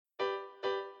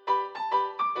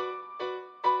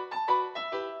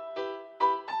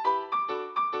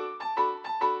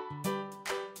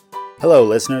Hello,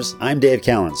 listeners. I'm Dave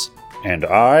Callens. And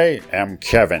I am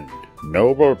Kevin,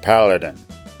 Noble Paladin.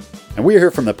 And we're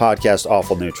here from the podcast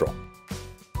Awful Neutral.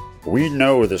 We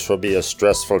know this will be a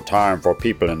stressful time for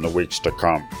people in the weeks to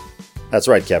come. That's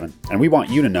right, Kevin. And we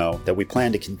want you to know that we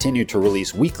plan to continue to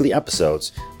release weekly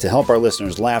episodes to help our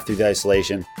listeners laugh through the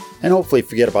isolation and hopefully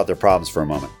forget about their problems for a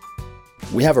moment.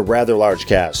 We have a rather large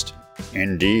cast.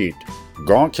 Indeed.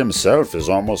 Gonk himself is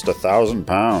almost 1,000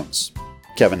 pounds.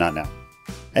 Kevin, not now.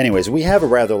 Anyways, we have a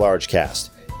rather large cast,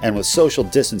 and with social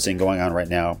distancing going on right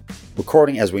now,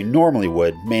 recording as we normally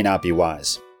would may not be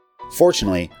wise.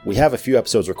 Fortunately, we have a few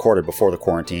episodes recorded before the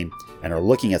quarantine and are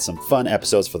looking at some fun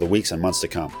episodes for the weeks and months to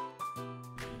come.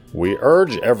 We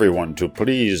urge everyone to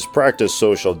please practice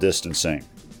social distancing.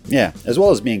 Yeah, as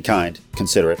well as being kind,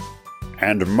 considerate.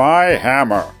 And my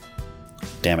hammer.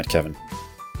 Damn it, Kevin.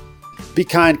 Be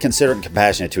kind, considerate, and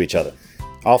compassionate to each other.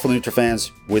 Awful Neutral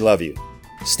fans, we love you.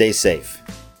 Stay safe.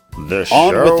 The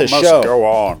show must go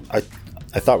on. I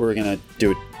thought we were going to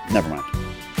do it. Never mind.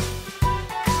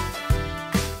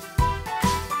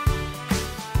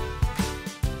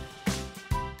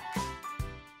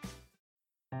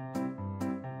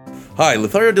 Hi,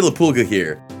 Lothario de la Pulga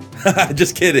here.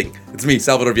 Just kidding. It's me,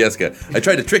 Salvador Viesca. I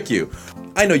tried to trick you.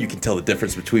 I know you can tell the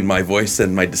difference between my voice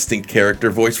and my distinct character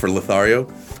voice for Lothario.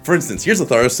 For instance, here's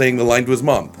Lothario saying the line to his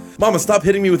mom. Mama, stop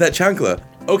hitting me with that chancla.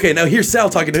 Okay, now here's Sal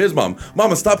talking to his mom.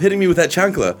 Mama, stop hitting me with that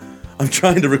chancla. I'm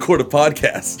trying to record a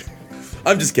podcast.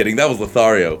 I'm just kidding, that was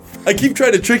Lothario. I keep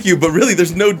trying to trick you, but really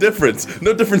there's no difference.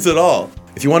 No difference at all.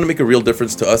 If you want to make a real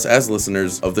difference to us as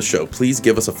listeners of the show, please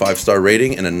give us a 5-star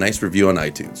rating and a nice review on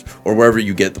iTunes or wherever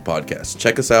you get the podcast.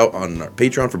 Check us out on our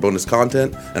Patreon for bonus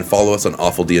content and follow us on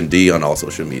Awful D&D on all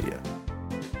social media.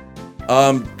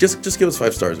 Just give us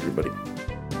 5 stars, everybody.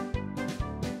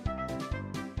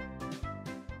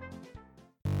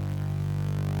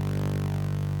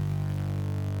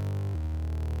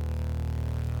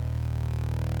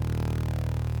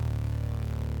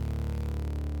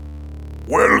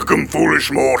 Welcome, foolish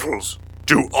mortals,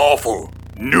 to Awful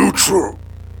Neutral.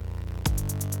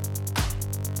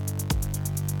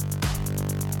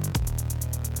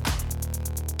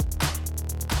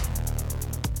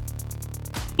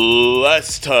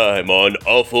 Last time on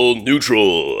Awful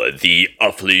Neutral, the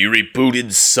awfully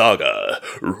rebooted saga,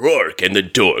 Rourke and the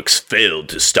Dorks failed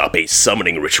to stop a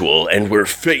summoning ritual and were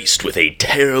faced with a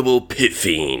terrible pit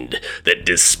fiend that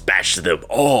dispatched them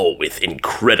all with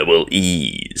incredible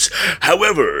ease.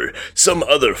 However, some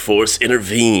other force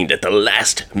intervened at the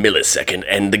last millisecond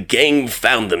and the gang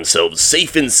found themselves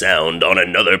safe and sound on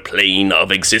another plane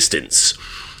of existence.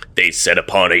 They set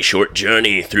upon a short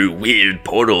journey through weird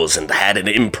portals and had an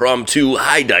impromptu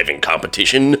high-diving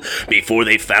competition before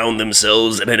they found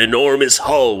themselves in an enormous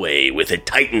hallway with a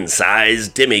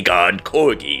titan-sized demigod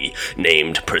corgi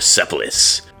named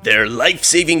Persepolis. Their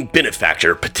life-saving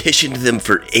benefactor petitioned them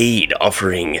for aid,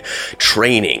 offering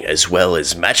training as well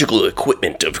as magical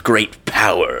equipment of great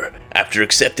power. After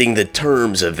accepting the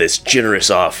terms of this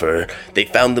generous offer, they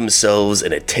found themselves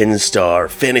in a 10-star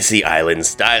Fantasy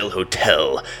Island-style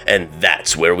hotel, and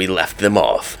that's where we left them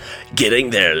off,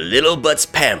 getting their little butts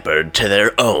pampered to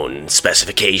their own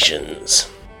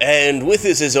specifications. And with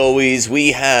us, as always,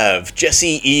 we have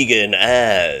Jesse Egan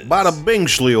as... Bada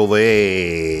Bingsley over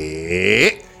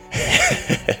there.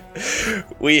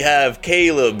 We have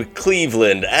Caleb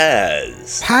Cleveland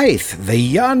as... Pyth, the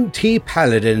Yuan-Ti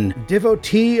Paladin,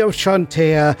 devotee of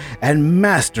Shantea, and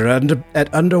master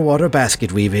at underwater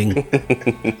basket weaving.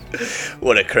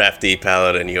 What a crafty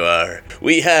paladin you are.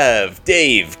 We have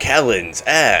Dave Callens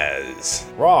as...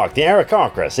 Rourke, the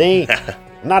Aarakocra, see? I'm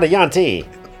not a Yuan-Ti.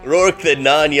 Rourke, the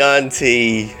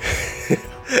non-Yuan-Ti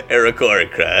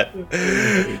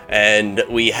Aarakocra. And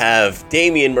we have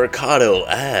Damian Mercado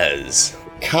as...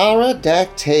 Cara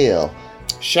Dactyl,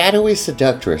 shadowy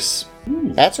seductress.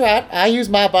 That's right, I use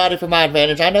my body for my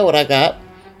advantage. I know what I got.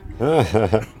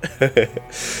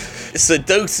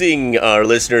 Seducing our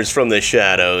listeners from the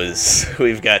shadows,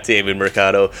 we've got David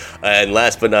Mercado. And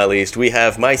last but not least, we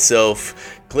have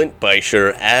myself, Clint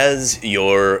Beischer, as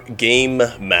your game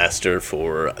master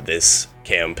for this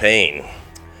campaign.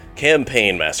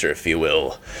 Campaign master, if you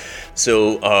will.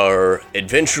 So our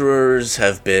adventurers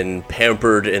have been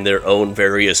pampered in their own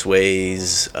various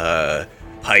ways.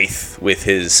 Pyth with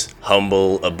his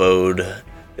humble abode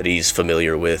that he's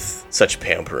familiar with. Such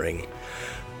pampering.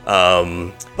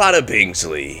 Bada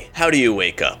Bingsley, how do you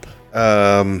wake up?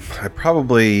 I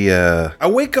probably I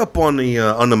wake up on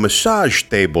the massage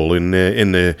table in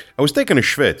the I was taking a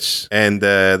schwitz, and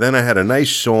then I had a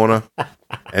nice sauna,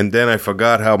 and then I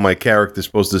forgot how my character's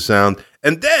supposed to sound,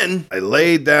 And then I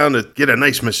laid down to get a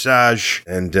nice massage.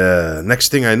 And next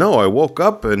thing I know, I woke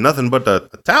up and nothing but a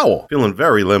towel. Feeling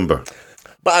very limber.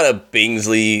 Bada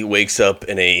Bingsley wakes up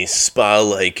in a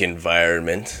spa-like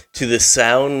environment to the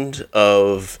sound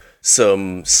of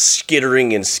some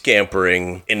skittering and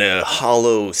scampering in a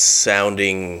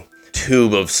hollow-sounding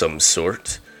tube of some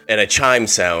sort, and a chime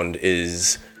sound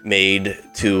is made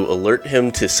to alert him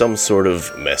to some sort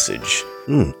of message.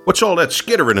 What's all that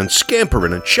skittering and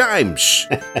scampering and chimes?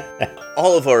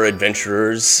 All of our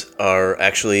adventurers are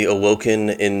actually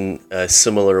awoken in a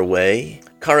similar way.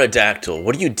 Caradactyl,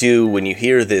 what do you do when you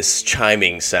hear this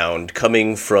chiming sound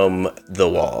coming from the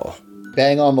wall?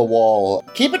 Bang on the wall.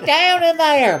 Keep it down in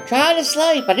there. I'm trying to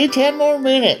sleep. I need 10 more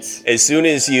minutes. As soon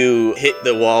as you hit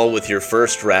the wall with your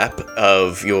first rap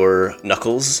of your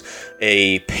knuckles,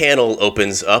 a panel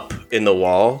opens up in the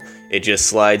wall. It just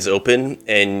slides open,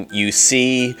 and you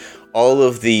see all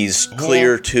of these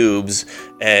clear tubes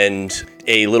and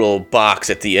a little box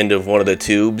at the end of one of the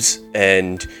tubes,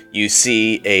 and you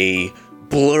see a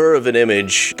blur of an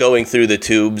image going through the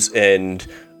tubes and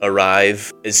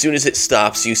arrive. As soon as it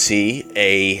stops, you see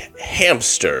a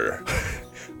hamster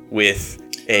with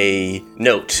a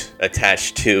note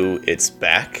attached to its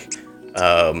back.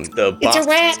 It's a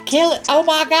rat. Kill it. Oh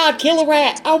my god, kill a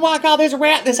rat. Oh my god, there's a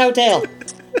rat in this hotel.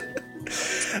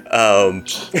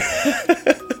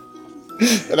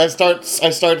 And I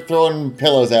start throwing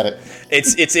pillows at it.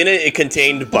 It's in a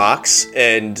contained box,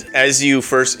 and as you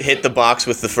first hit the box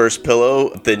with the first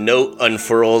pillow, the note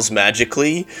unfurls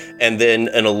magically, and then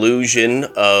an illusion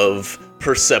of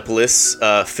Persepolis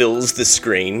fills the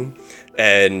screen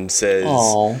and says,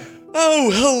 "Oh,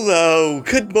 hello.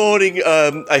 Good morning.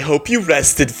 I hope you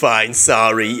rested fine.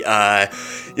 Sorry.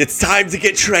 It's time to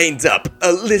get trained up.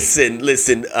 Listen.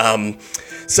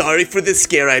 Sorry for the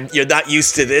scare. You're not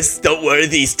used to this. Don't worry,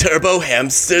 these turbo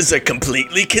hamsters are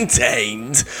completely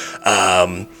contained.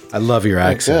 I love your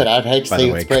accent. Good. I'd hate to see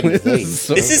it spread disease.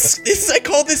 This I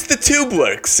call this the Tube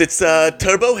Works. It's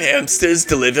turbo hamsters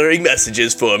delivering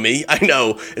messages for me. I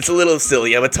know, it's a little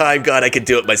silly. I'm a time god, I could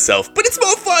do it myself, but it's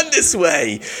more fun this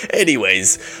way.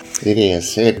 Anyways. It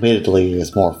is. Admittedly,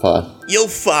 it's more fun. You'll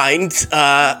find,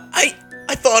 I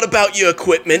thought about your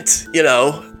equipment,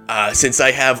 since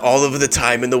I have all of the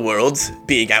time in the world,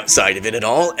 being outside of it and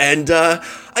all, and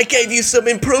I gave you some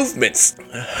improvements.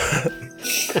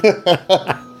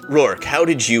 Rourke, how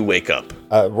did you wake up?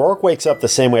 Rourke wakes up the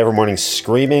same way every morning,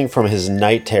 screaming from his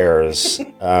night terrors,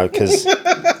 because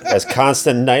has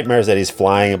constant nightmares that he's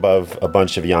flying above a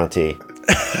bunch of Yanti.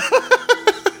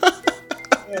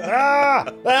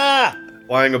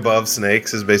 Flying above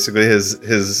snakes is basically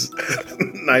his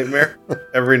nightmare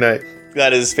every night.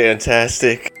 That is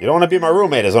fantastic. You don't want to be my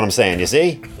roommate, is what I'm saying, you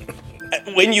see?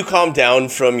 When you calm down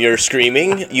from your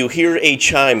screaming, you hear a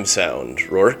chime sound,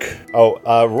 Rourke.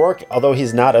 Rourke, although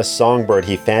he's not a songbird,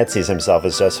 he fancies himself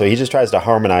as such, so he just tries to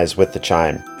harmonize with the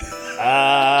chime.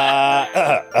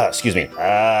 Excuse me.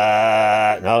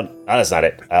 No, that's not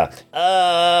it.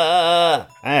 I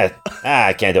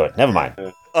can't do it. Never mind.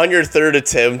 On your third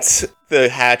attempt, the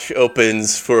hatch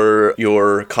opens for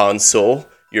your console,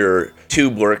 your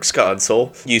TubeWorks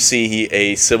console. You see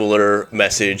a similar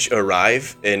message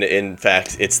arrive, and in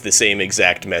fact, it's the same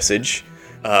exact message,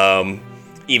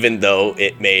 even though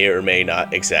it may or may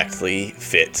not exactly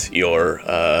fit your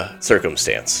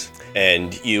circumstance.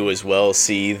 And you as well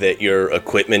see that your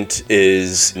equipment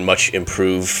is much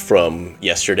improved from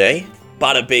yesterday.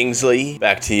 Bada Bingsley,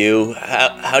 back to you.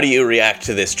 How do you react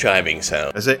to this chiming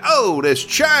sound? I say, "Oh, there's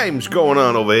chimes going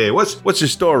on over here. What's the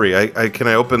story? Can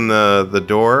I open the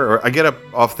door?" Or I get up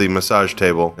off the massage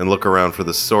table and look around for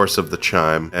the source of the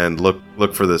chime and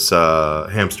look for this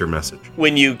hamster message.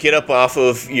 When you get up off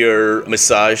of your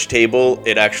massage table,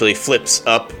 it actually flips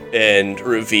up and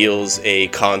reveals a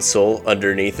console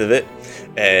underneath of it,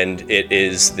 and it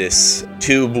is this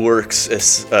TubeWorks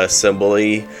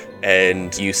assembly.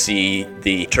 And you see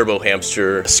the turbo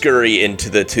hamster scurry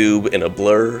into the tube in a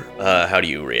blur. How do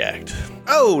you react?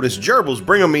 Oh, this gerbil's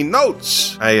bringing me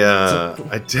notes.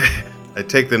 I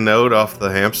take the note off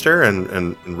the hamster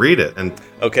and read it and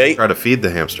try to feed the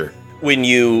hamster. When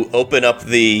you open up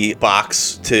the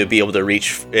box to be able to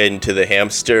reach into the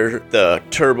hamster, the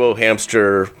turbo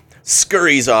hamster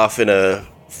scurries off in a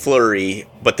flurry,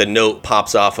 but the note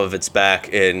pops off of its back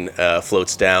and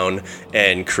floats down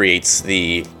and creates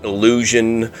the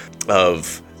illusion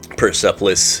of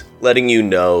Persepolis, letting you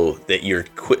know that your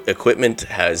equipment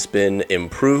has been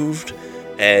improved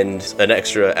and an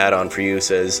extra add-on for you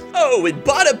says, "Oh, and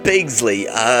Bada Bingsley,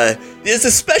 there's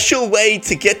a special way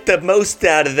to get the most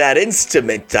out of that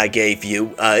instrument I gave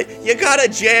you. You gotta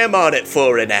jam on it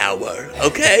for an hour,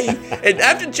 okay? And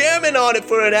after jamming on it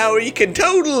for an hour, you can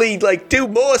totally, do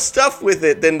more stuff with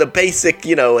it than the basic,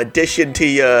 addition to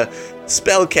your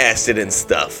spellcasting and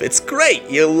stuff. It's great.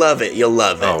 You'll love it.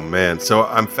 Oh man, so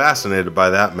I'm fascinated by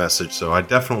that message, so I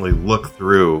definitely look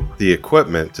through the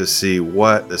equipment to see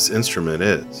what this instrument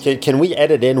is. Can we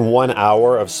edit in 1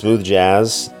 hour of smooth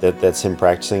jazz that's him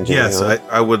practicing jamming Yes, on?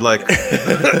 I would like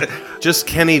just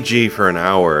Kenny G for an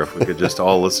hour, if we could just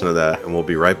all listen to that, and we'll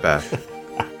be right back.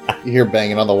 You hear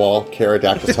banging on the wall.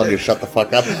 Pterodactyl's telling you to shut the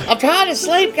fuck up. I'm trying to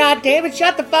sleep, goddammit,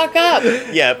 shut the fuck up.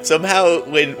 Yeah, somehow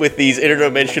with these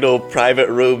interdimensional private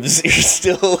rooms, you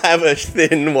still have a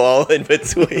thin wall in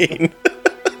between.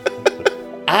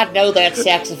 I know that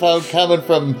saxophone coming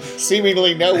from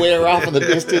seemingly nowhere off in the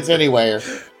distance anywhere.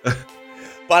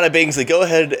 Bada Bingsley, go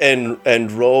ahead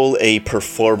and roll a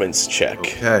performance check.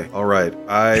 Okay, all right.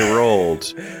 I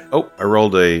rolled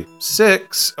a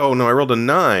 6. Oh no, I rolled a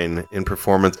 9 in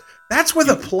performance. That's with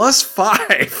a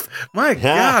 +5. My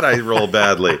God, I rolled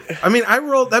badly. I mean,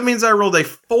 that means I rolled a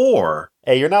 4.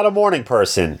 Hey, you're not a morning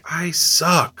person. I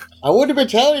suck. I wouldn't have been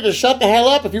telling you to shut the hell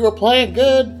up if you were playing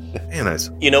good. Man,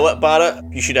 You know what, Bada?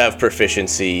 You should have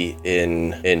proficiency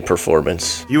in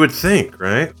performance. you would think,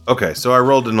 right? Okay, so I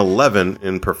rolled an 11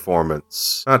 in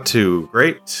performance. Not too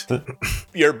great.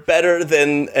 You're better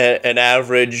than an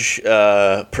average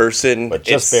person. But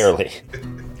just barely.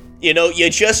 You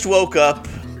just woke up.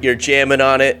 You're jamming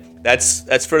on it.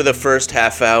 That's for the first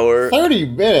half hour. 30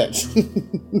 minutes.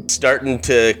 Starting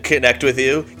to connect with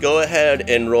you. Go ahead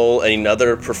and roll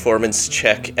another performance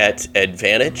check at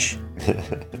advantage.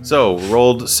 So,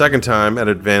 rolled second time at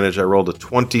advantage, I rolled a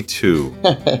 22.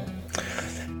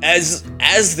 As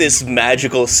this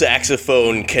magical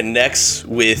saxophone connects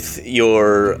with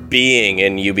your being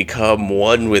and you become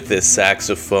one with this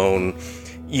saxophone,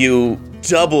 you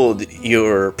doubled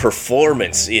your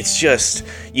performance. It's just,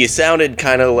 you sounded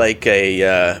kind of like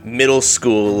a middle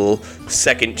school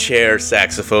second chair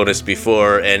saxophonist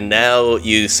before, and now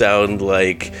you sound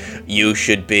like you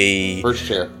should be First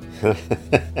chair.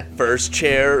 first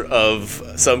chair of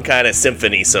some kind of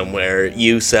symphony somewhere.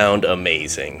 You sound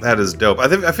amazing. That is dope.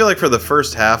 I feel like for the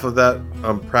first half of that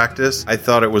practice, I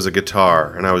thought it was a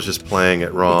guitar, and I was just playing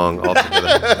it wrong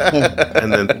altogether.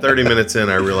 And then 30 minutes in,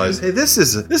 I realized, hey, this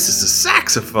is a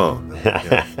saxophone.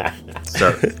 Yeah.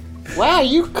 So, Wow,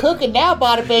 you cooking now,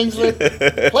 Bada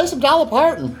Bingsley. Play some Dolly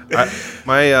Parton.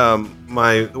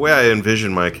 the way I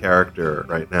envision my character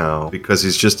right now, because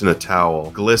he's just in a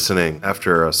towel, glistening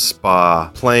after a spa,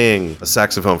 playing a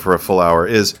saxophone for a full hour,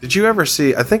 is, did you ever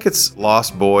see, I think it's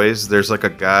Lost Boys, there's like a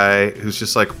guy who's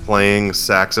just like playing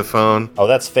saxophone. Oh,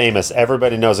 that's famous.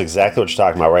 Everybody knows exactly what you're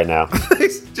talking about right now.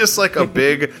 He's just like a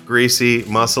big, greasy,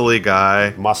 muscly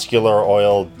guy. Muscular,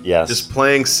 oiled, yes. Just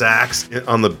playing sax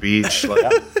on the beach, like,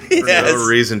 for no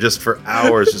reason, just for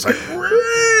hours, just like,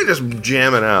 just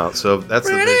jamming out. So that's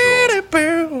the visual.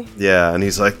 Yeah, and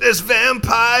he's like, there's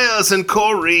vampires and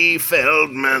Corey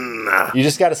Feldman. You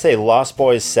just got to say Lost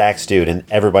Boys sax dude, and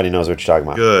everybody knows what you're talking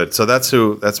about. Good. So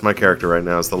that's my character right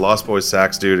now. Is the Lost Boys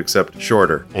sax dude, except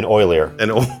shorter. And oilier.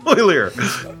 And oilier.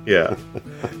 Yeah.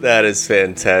 That is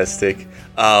fantastic.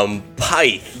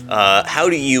 Pyth, how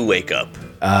do you wake up?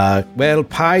 Well,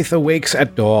 Pyth awakes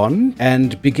at dawn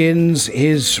and begins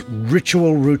his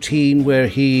ritual routine where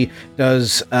he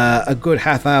does a good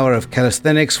half hour of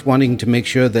calisthenics, wanting to make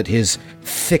sure that his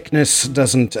thickness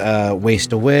doesn't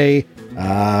waste away,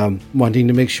 wanting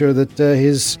to make sure that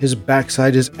his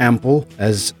backside is ample,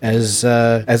 as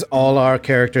all our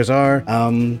characters are.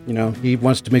 He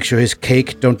wants to make sure his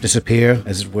cake don't disappear,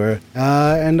 as it were.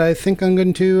 And I think I'm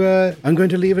going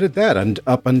to leave it at that, and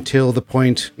up until the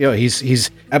point,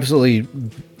 he's absolutely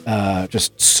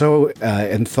just so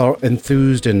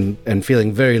enthused and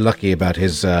feeling very lucky about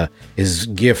his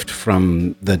gift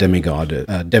from the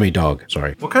demidog.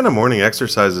 Sorry. What kind of morning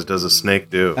exercises does a snake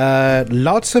do?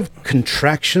 Lots of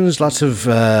contractions, lots of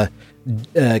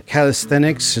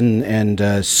calisthenics and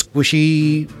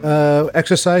squishy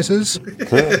exercises.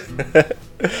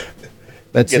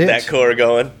 That's Get it. that core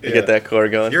going. You get that core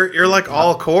going. You're like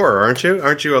all core, aren't you?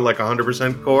 Aren't you like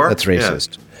 100% core? That's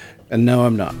racist. Yeah. And no,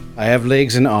 I'm not. I have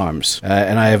legs and arms,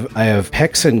 and I have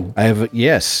pecs and I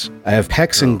have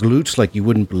pecs and glutes like you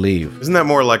wouldn't believe. Isn't that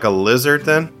more like a lizard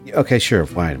then? Okay, sure,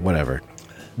 fine, whatever.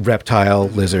 Reptile,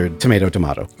 lizard, tomato.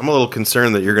 I'm a little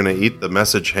concerned that you're going to eat the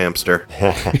message hamster.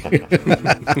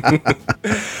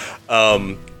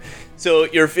 So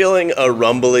you're feeling a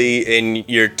rumbly and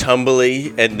you're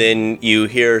tumbly, and then you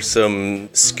hear some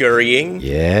scurrying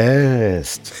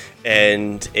Yes.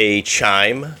 and a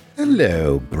chime.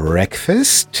 Hello,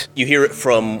 breakfast. You hear it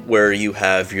from where you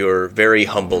have your very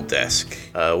humble desk.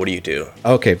 What do you do?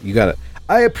 Okay, you got it.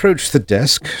 I approach the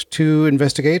desk to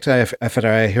investigate. After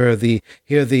I hear the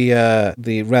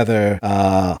rather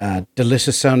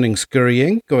delicious sounding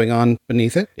scurrying going on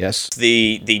beneath it. Yes.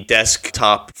 The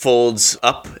desktop folds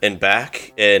up and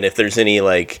back, and if there's any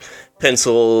like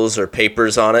pencils or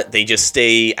papers on it, they just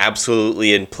stay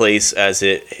absolutely in place as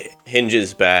it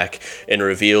hinges back and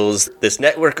reveals this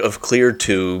network of clear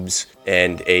tubes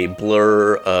and a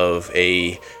blur of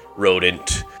a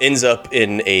rodent ends up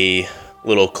in a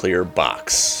little clear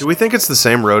box. Do we think it's the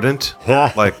same rodent?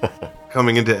 Like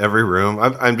coming into every room?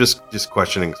 I'm just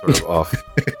questioning, sort of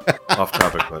off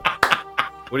topic, but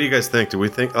what do you guys think? Do we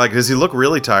think, like, does he look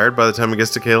really tired by the time he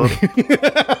gets to Caleb?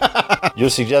 You're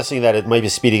suggesting that it might be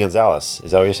Speedy Gonzalez.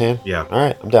 Is that what you're saying? Yeah. All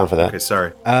right, I'm down for that. Okay,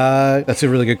 sorry. That's a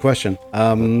really good question.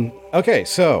 Okay,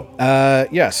 so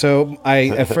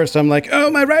at first I'm like, oh,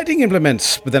 my writing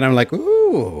implements, but then I'm like,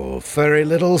 ooh, furry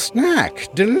little snack,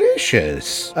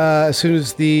 delicious. As soon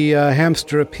as the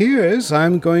hamster appears,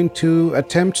 I'm going to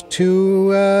attempt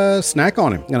to snack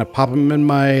on him. I'm gonna pop him in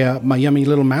my yummy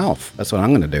little mouth. That's what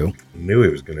I'm gonna do. Knew he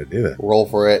was going to do that. Roll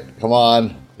for it. Come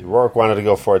on. Rourke wanted to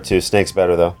go for it too. Snake's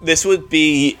better though. This would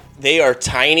be, they are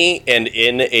tiny and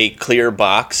in a clear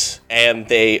box, and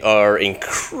they are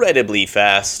incredibly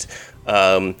fast.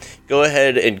 Go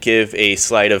ahead and give a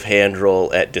sleight of hand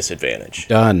roll at disadvantage.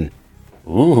 Done.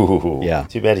 Ooh. Yeah.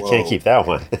 Too bad he can't keep that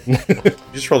one. You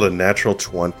just rolled a natural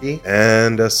 20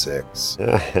 and a 6.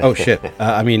 Oh shit.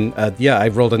 I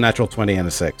rolled a natural 20 and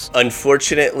a 6.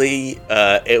 Unfortunately,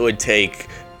 it would take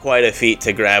quite a feat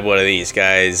to grab one of these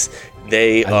guys.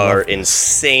 They are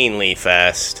insanely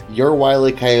fast. You're Wile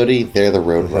E. Coyote, they're the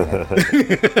Roadrunner.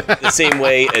 The same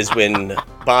way as when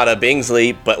Bada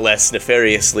Bingsley, but less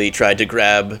nefariously, tried to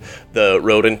grab the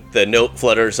rodent. The note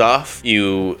flutters off,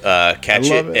 you catch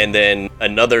it, and then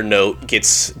another note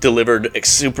gets delivered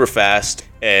super fast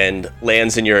and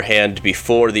lands in your hand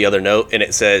before the other note, and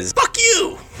it says, "Fuck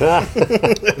you!"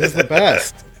 This is the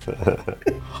best.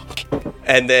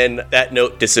 And then that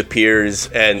note disappears,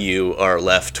 and you are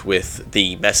left with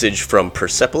the message from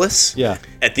Persepolis. Yeah.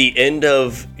 At the end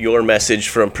of your message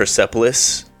from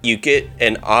Persepolis, you get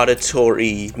an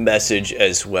auditory message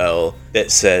as well that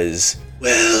says,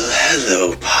 "Well,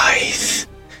 hello, Pyth.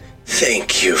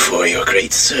 Thank you for your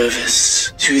great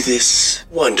service to this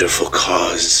wonderful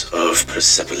cause of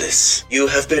Persepolis. You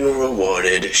have been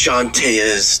rewarded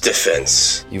Shantaea's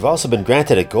defense." You've also been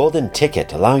granted a golden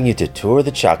ticket allowing you to tour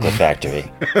the chocolate factory.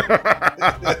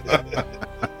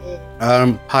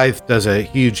 Pyth does a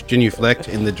huge genuflect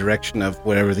in the direction of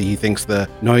wherever he thinks the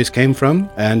noise came from,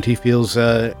 and he feels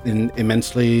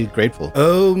immensely grateful.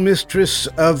 Oh, mistress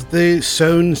of the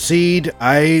sown seed,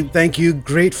 I thank you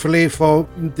gratefully for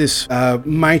this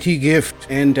mighty gift,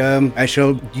 and I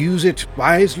shall use it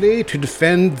wisely to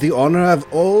defend the honor of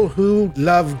all who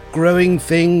love growing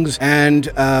things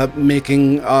and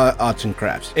making arts and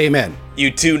crafts. Amen. You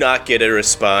do not get a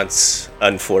response,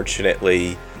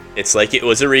 unfortunately. It's like it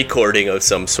was a recording of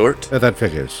some sort. That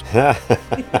figures.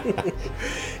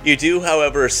 You do,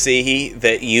 however, see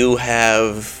that you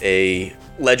have a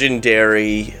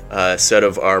legendary set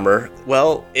of armor.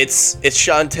 Well, it's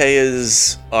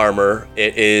Shantaea's armor.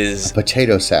 It is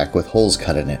Potato sack with holes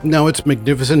cut in it. No, it's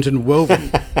magnificent and woven.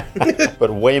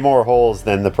 But way more holes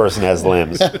than the person has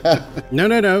limbs.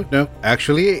 No.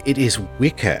 Actually, it is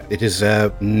wicker. It is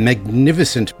a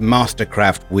magnificent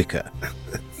mastercraft wicker.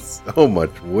 So much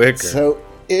wicker. So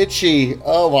itchy.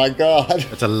 Oh my god.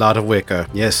 That's a lot of wicker.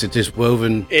 Yes, it is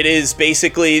woven. It is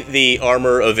basically the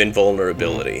armor of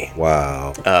invulnerability.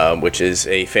 Wow. Which is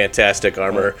a fantastic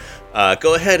armor.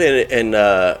 Go ahead and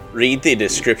read the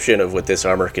description of what this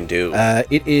armor can do.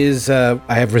 It is, I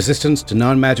have resistance to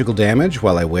non-magical damage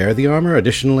while I wear the armor.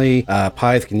 Additionally,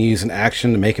 Pyth can use an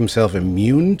action to make himself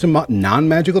immune to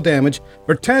non-magical damage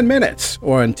for 10 minutes,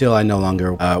 or until I no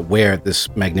longer wear this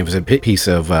magnificent piece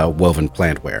of woven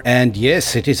plantware. And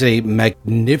yes, it is a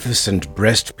magnificent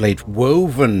breastplate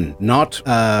woven, not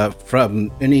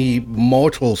from any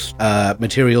mortal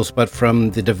materials, but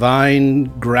from the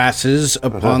divine grasses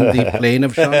upon the plane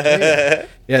of Shantae.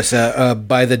 Yes,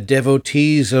 by the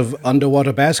devotees of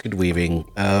underwater basket weaving.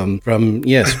 By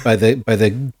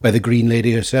the Green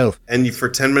Lady herself. And for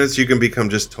 10 minutes, you can become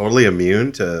just totally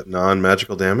immune to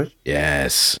non-magical damage?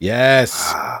 Yes.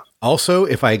 Also,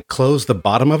 if I close the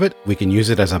bottom of it, we can use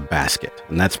it as a basket,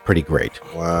 and that's pretty great.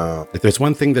 Wow. If there's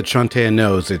one thing that Shantae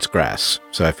knows, it's grass.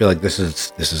 So I feel like this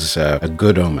is a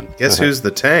good omen. Guess who's the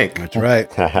tank? That's right.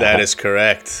 That is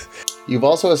correct. You've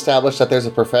also established that there's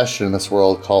a profession in this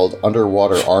world called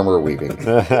underwater armor weaving.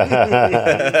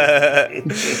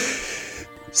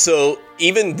 So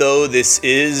even though this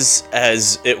is,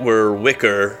 as it were,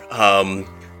 wicker,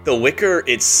 the wicker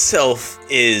itself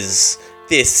is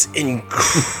this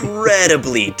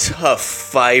incredibly tough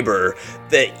fiber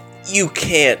that you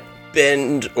can't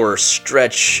bend or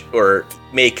stretch or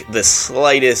make the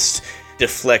slightest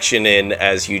deflection in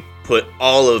as you put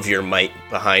all of your might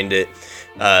behind it.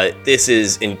 This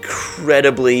is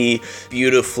incredibly,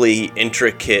 beautifully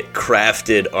intricate,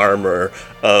 crafted armor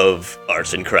of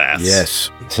arts and crafts.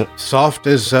 Yes. Soft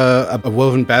as a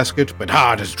woven basket, but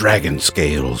hard as dragon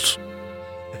scales.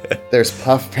 There's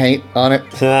puff paint on it,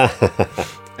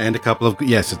 And a couple of,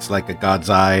 yes, it's like a god's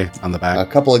eye on the a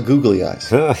back. couple of googly eyes.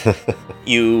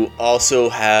 You also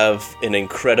have an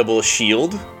incredible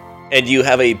shield, and you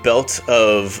have a belt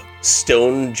of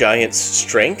stone giant's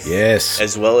strength, Yes.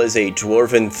 as well as a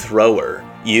dwarven thrower.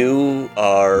 You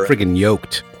are... Friggin'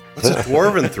 yoked. What's a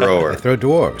dwarven I thrower? throw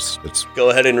dwarves. It's Go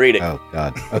ahead and read it. oh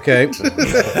god. Okay.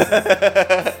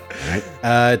 Alright.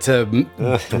 It's a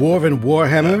dwarven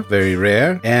warhammer, very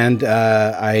rare, and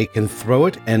I can throw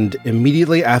it. And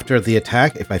immediately after the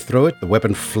attack, if I throw it, the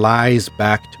weapon flies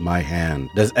back to my hand.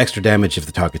 Does extra damage if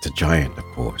the target's a giant, of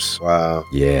course. Wow.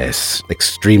 Yes,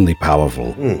 extremely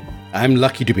powerful. I'm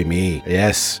lucky to be me.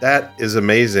 Yes. That is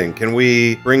amazing. Can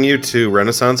we bring you to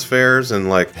Renaissance fairs and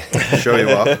like show you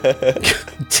off?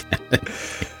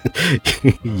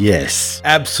 Yes,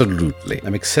 absolutely.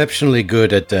 I'm exceptionally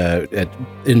good at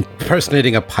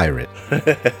impersonating a pirate.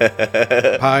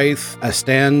 Pyth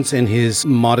stands in his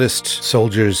modest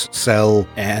soldier's cell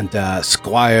and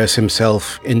squires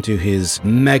himself into his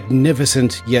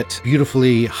magnificent yet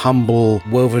beautifully humble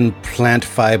woven plant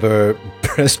fiber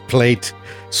breastplate,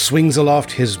 swings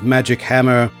aloft his magic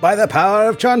hammer by the power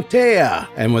of Chantea.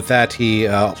 And with that, he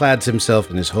plaids himself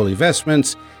in his holy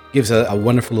vestments, gives a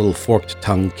wonderful little forked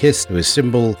tongue kiss to his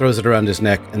symbol, throws it around his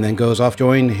neck, and then goes off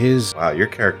join his... Wow, your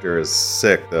character is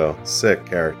sick, though. Sick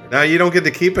character. Now, you don't get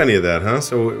to keep any of that, huh?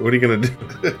 So what are you going to do?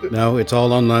 No, it's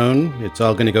all on loan. It's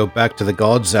all going to go back to the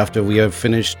gods after we have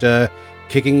finished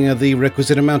kicking the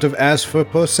requisite amount of ass for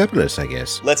Persepolis, I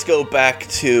guess. Let's go back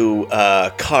to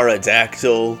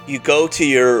Caradactyl. You go to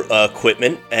your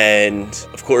equipment, and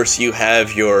of course you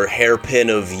have your hairpin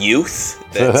of youth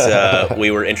that we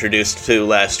were introduced to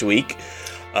last week.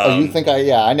 Oh, you think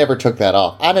I never took that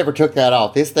off. I never took that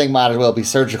off. This thing might as well be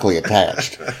surgically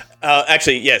attached.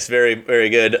 Actually, yes, very, very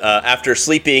good. After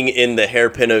sleeping in the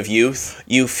hairpin of youth,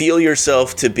 you feel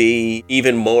yourself to be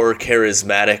even more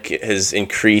charismatic. It has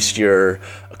increased your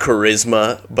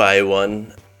charisma by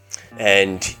 1,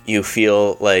 and you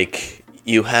feel like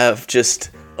you have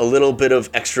just a little bit of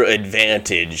extra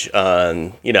advantage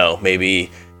on,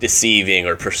 maybe deceiving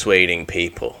or persuading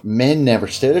people. Men never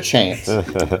stood a chance.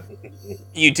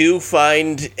 You do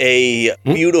find a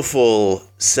beautiful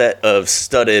set of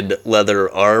studded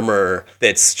leather armor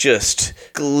that's just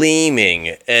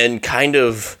gleaming and kind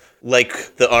of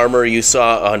like the armor you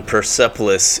saw on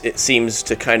Persepolis. It seems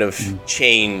to kind of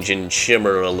change and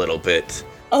shimmer a little bit.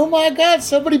 Oh my god,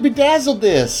 somebody bedazzled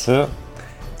this.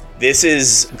 This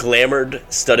is glamored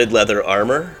studded leather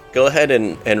armor. Go ahead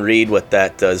and read what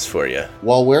that does for you.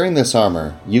 While wearing this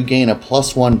armor, you gain a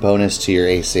 +1 bonus to your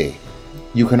AC.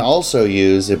 You can also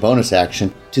use a bonus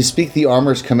action to speak the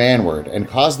armor's command word and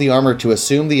cause the armor to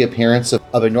assume the appearance of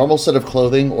a normal set of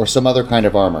clothing or some other kind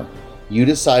of armor. You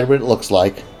decide what it looks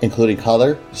like, including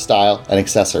color, style, and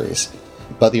accessories.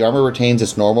 But the armor retains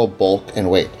its normal bulk and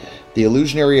weight. The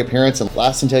illusionary appearance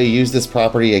lasts until you use this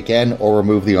property again or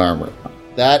remove the armor.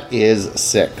 That is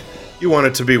sick. You want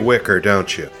it to be wicker,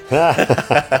 don't you?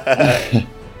 I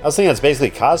was thinking it's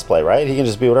basically cosplay, right? He can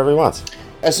just be whatever he wants.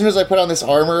 As soon as I put on this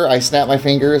armor, I snap my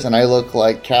fingers and I look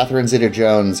like Catherine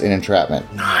Zeta-Jones in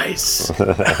Entrapment. Nice.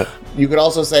 You could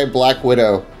also say Black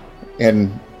Widow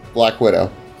in Black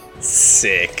Widow.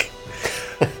 Sick.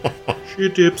 She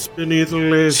dips beneath the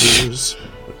lasers.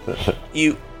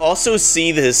 You also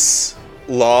see this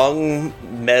long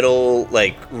metal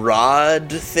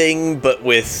rod thing, but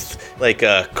with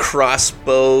a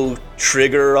crossbow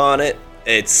trigger on it.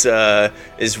 It's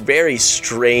this very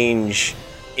strange,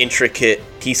 intricate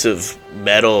piece of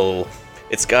metal.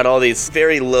 It's got all these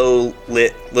very low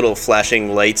lit little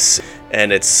flashing lights,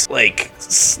 and it's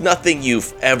nothing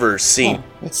you've ever seen.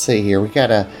 Let's see here. We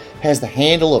got has the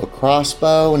handle of a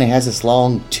crossbow, and it has this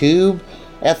long tube.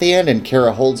 at the end? And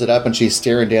Kara holds it up and she's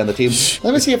staring down the tube.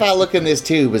 Let me see if I look in this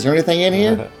tube. Is there anything in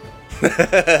here?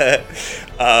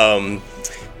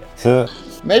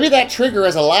 Maybe that trigger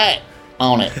has a light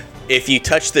on it. If you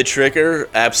touch the trigger,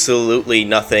 absolutely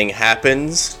nothing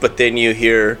happens, but then you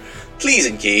hear, please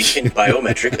engage in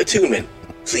biometric attunement.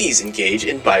 Please engage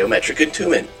in biometric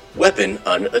attunement. Weapon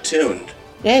unattuned.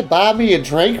 Yeah, buy me a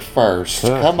drink first.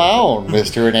 Come on,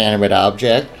 Mr. Inanimate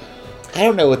Object. I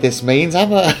don't know what this means.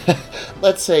 I'm a,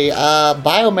 let's say,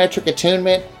 biometric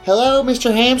attunement. Hello,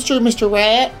 Mr. Hamster, Mr.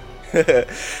 Rat.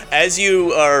 As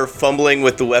you are fumbling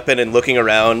with the weapon and looking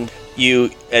around,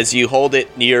 as you hold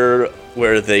it near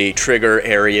where the trigger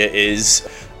area is,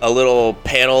 a little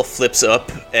panel flips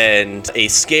up and a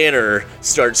scanner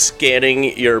starts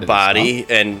scanning your body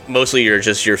and mostly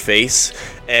just your face.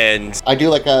 And I do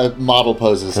like a model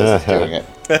poses as it's doing it.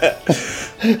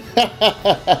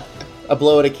 I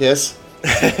blow it a kiss.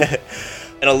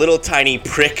 And a little tiny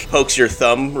prick pokes your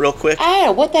thumb real quick.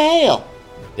 Ah, what the hell?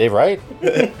 Dave, right?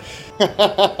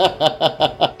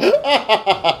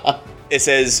 It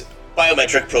says,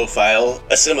 biometric profile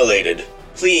assimilated.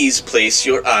 Please place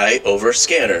your eye over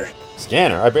scanner.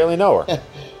 Scanner? I barely know her.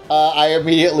 I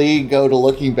immediately go to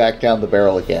looking back down the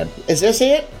barrel again. Is this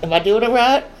it? Am I doing it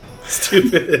right?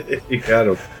 Stupid. You got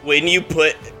him. When you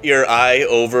put your eye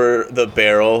over the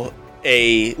barrel,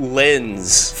 a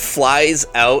lens flies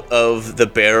out of the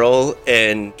barrel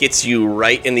and gets you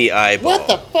right in the eyeball. What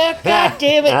the fuck? God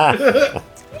damn it.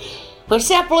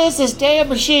 Persepolis, this damn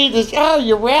machine.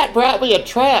 Your rat brought me a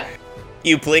trap.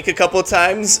 You blink a couple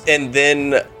times, and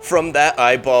then from that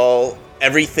eyeball,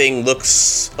 everything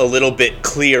looks a little bit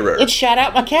clearer. It shot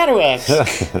out my cataracts.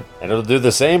 And it'll do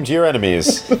the same to your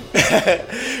enemies.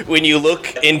 When you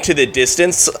look into the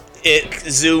distance, it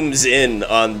zooms in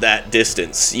on that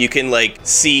distance. You can,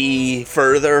 see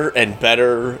further and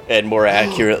better and more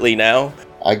accurately now.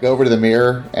 I go over to the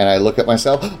mirror and I look at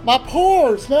myself. My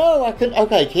pores! No, I couldn't.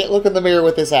 Okay, can't look in the mirror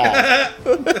with this eye.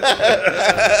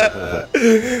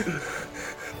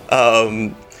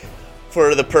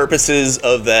 For the purposes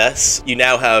of this, you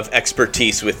now have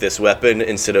expertise with this weapon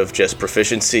instead of just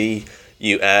proficiency.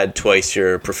 You add twice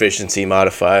your proficiency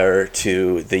modifier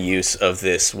to the use of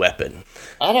this weapon.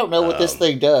 I don't know what this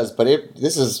thing does, but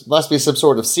must be some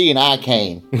sort of CNI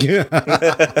cane.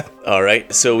 All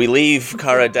right, so we leave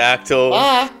Caradactyl.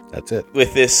 Bye. That's it.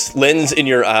 With this lens in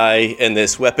your eye and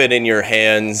this weapon in your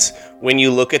hands. When you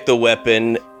look at the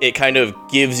weapon, it kind of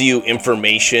gives you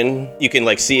information. You can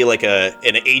see an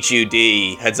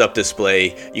HUD heads-up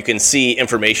display. You can see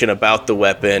information about the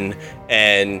weapon,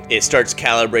 and it starts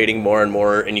calibrating more and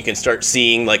more, and you can start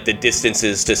seeing the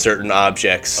distances to certain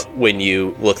objects when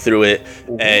you look through it.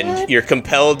 What? And you're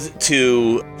compelled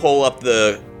to pull up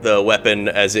the weapon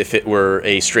as if it were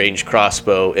a strange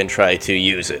crossbow and try to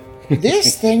use it.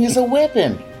 This thing is a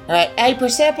weapon. All right, hey,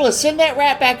 Persepolis, send that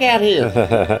rat back out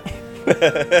here.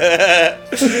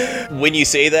 When you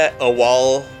say that, a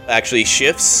wall actually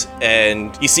shifts,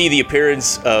 and you see the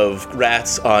appearance of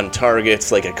rats on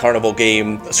targets like a carnival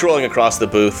game, scrolling across the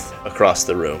booth, across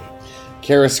the room.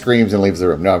 Kara screams and leaves the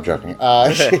room. No, I'm joking.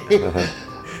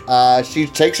 She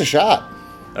takes a shot.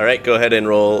 All right, go ahead and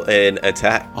roll an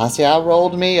attack. I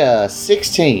rolled me a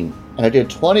 16, and I did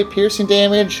 20 piercing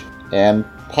damage and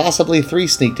possibly 3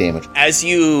 sneak damage. As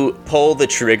you pull the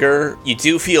trigger, you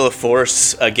do feel a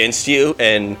force against you,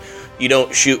 and you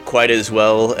don't shoot quite as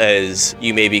well as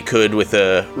you maybe could with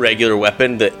a regular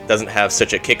weapon that doesn't have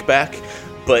such a kickback,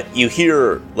 but you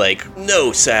hear,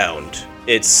 no sound.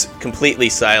 It's completely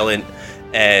silent,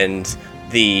 and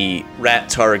the rat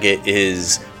target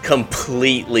is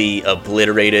completely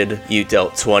obliterated. You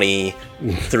dealt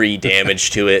 23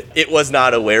 damage to it. It was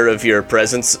not aware of your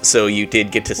presence, so you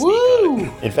did get to sneak on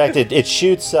it. In fact, it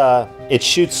shoots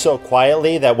so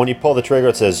quietly that when you pull the trigger,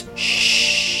 it says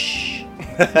shh.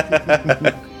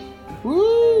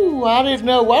 Woo! I don't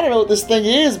know what this thing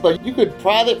is, but you could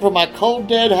pry it from my cold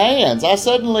dead hands. I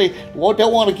suddenly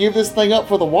don't want to give this thing up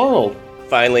for the world.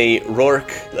 Finally,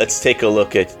 Rourke, let's take a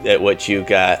look at what you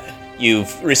got.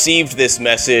 You've received this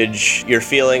message, you're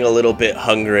feeling a little bit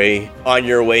hungry. On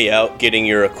your way out, getting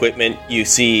your equipment, you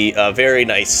see a very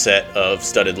nice set of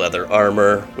studded leather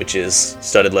armor, which is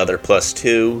studded leather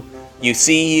 +2. You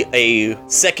see a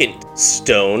second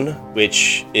stone,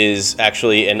 which is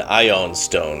actually an ion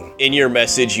stone. In your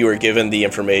message, you are given the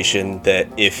information that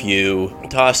if you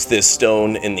toss this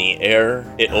stone in the air,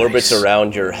 it orbits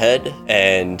around your head,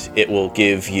 and it will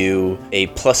give you a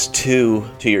 +2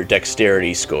 to your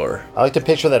dexterity score. I like to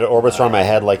picture that it orbits around my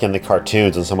head like in the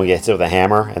cartoons when someone gets hit with a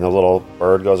hammer and the little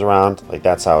bird goes around.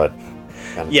 That's how it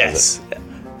kind of Yes. does it.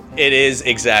 It is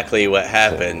exactly what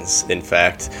happens, in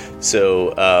fact.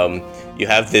 So, you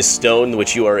have this stone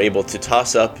which you are able to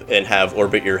toss up and have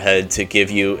orbit your head to give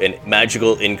you a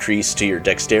magical increase to your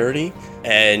dexterity.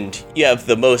 And you have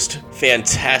the most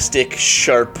fantastic,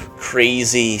 sharp,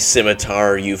 crazy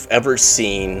scimitar you've ever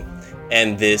seen.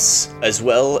 And this, as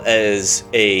well as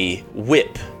a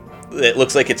whip. It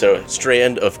looks like it's a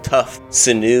strand of tough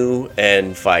sinew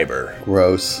and fiber.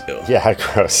 Gross. Yeah,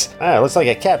 gross. It looks like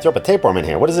a cat threw up a tapeworm in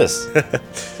here. What is this?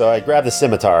 So I grab the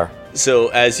scimitar. So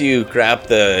as you grab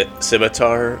the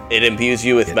scimitar, it imbues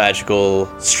you with magical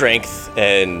strength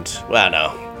and... Wow,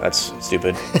 no, that's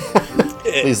stupid.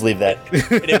 Please leave that.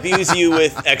 It imbues you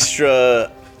with extra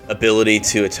ability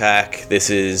to attack. This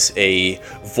is a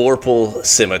Vorpal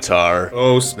scimitar.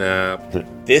 Oh, snap.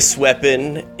 This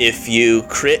weapon, if you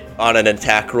crit on an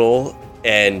attack roll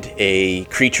and a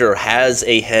creature has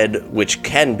a head which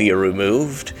can be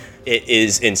removed, it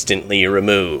is instantly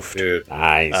removed. Dude.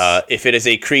 Nice. If it is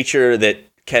a creature that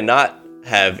cannot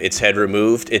have its head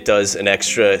removed, it does an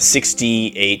extra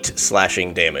 68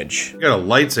 slashing damage. You got a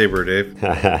lightsaber, Dave.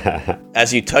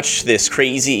 As you touch this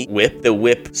crazy whip, the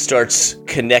whip starts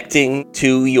connecting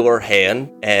to your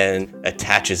hand and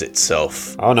attaches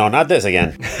itself. Oh no, not this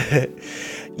again.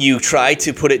 You try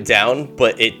to put it down,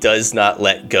 but it does not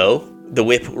let go. The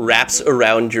whip wraps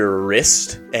around your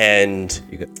wrist and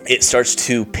it starts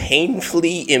to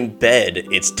painfully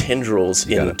embed its tendrils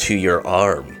into your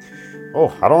arm.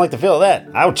 Oh, I don't like the feel of that.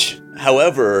 Ouch.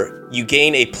 However, you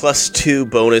gain a +2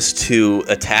 bonus to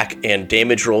attack and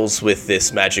damage rolls with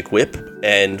this magic whip.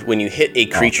 And when you hit a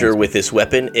creature with this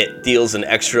weapon, it deals an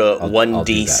extra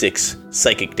 1d6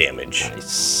 psychic damage.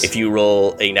 Nice. If you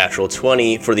roll a natural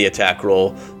 20 for the attack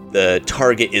roll, the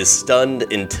target is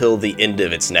stunned until the end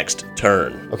of its next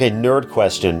turn. Okay, nerd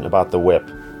question about the whip.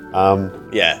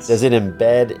 Yes. Does it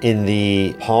embed in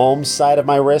the palm side of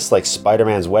my wrist like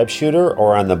Spider-Man's web shooter,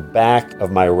 or on the back of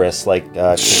my wrist like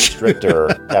Constrictor,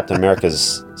 Captain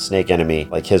America's snake enemy,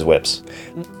 like his whips?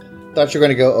 Thought you were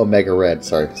going to go Omega Red.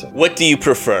 Sorry. What do you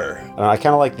prefer? I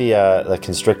kind of like the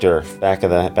Constrictor back of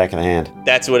the hand.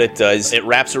 That's what it does. It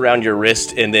wraps around your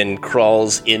wrist and then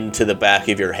crawls into the back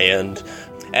of your hand.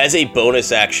 As a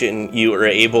bonus action, you are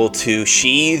able to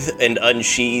sheathe and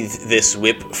unsheathe this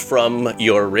whip from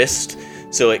your wrist,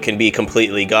 so it can be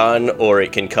completely gone or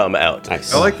it can come out.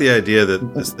 Nice. I like the idea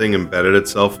that this thing embedded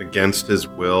itself against his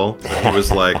will. It was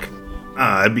like,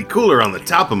 it'd be cooler on the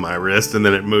top of my wrist, and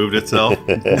then it moved itself.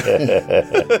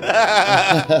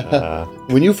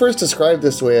 When you first described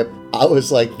this whip, I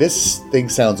was like, this thing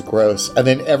sounds gross. And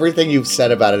then everything you've said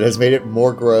about it has made it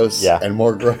more gross and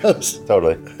more gross.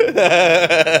 Totally.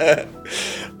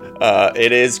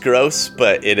 It is gross,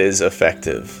 but it is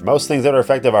effective. Most things that are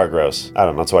effective are gross. I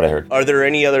don't know. That's what I heard. Are there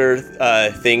any other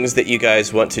things that you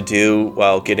guys want to do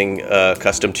while getting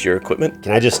accustomed to your equipment?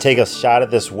 Can I just take a shot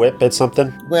at this whip at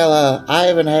something? Well, I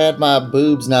haven't had my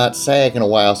boobs not sag in a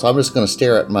while, so I'm just going to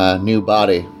stare at my new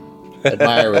body,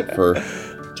 admire it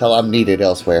till I'm needed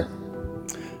elsewhere.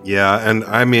 Yeah, and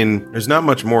I mean, there's not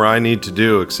much more I need to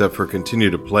do except for continue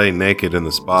to play naked in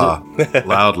the spa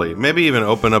loudly. Maybe even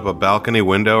open up a balcony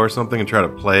window or something and try to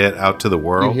play it out to the You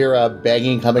world. hear a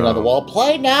banging coming on the wall.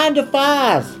 Play 9 to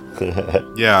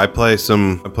 5. Yeah, I play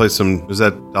some. Is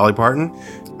that Dolly Parton?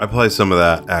 I play some of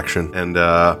that action, and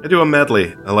I do a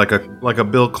medley, like a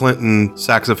Bill Clinton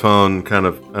saxophone kind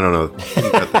of. I don't know. You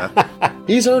can cut that.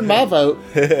 He's earned my vote.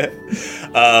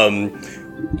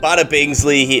 Bada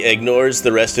Bingsley, he ignores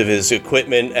the rest of his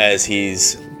equipment as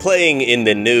he's playing in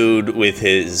the nude with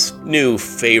his new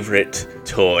favorite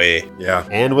toy. Yeah.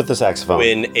 And with the saxophone.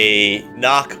 When a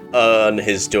knock on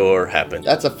his door happens.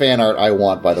 That's a fan art I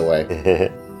want, by the way.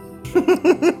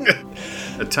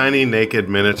 A tiny naked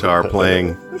minotaur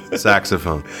playing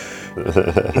saxophone.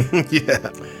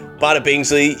 Yeah. Bada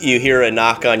Bingsley, you hear a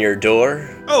knock on your door.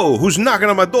 Oh, who's knocking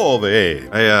on my door over here?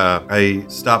 I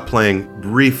stopped playing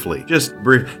briefly. Just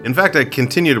brief. In fact, I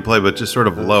continue to play, but just sort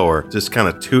of lower. Just kind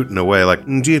of tooting away like,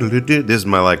 this is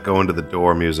my like going to the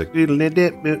door music.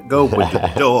 Go with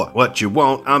the door. What you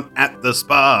want? I'm at the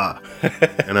spa.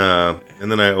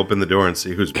 And then I open the door and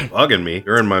see who's bugging me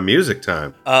during my music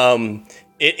time.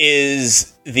 It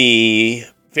is the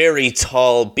very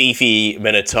tall, beefy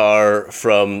Minotaur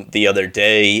from the other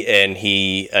day, and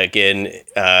he, again,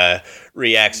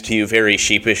 reacts to you very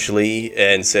sheepishly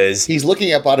and says... He's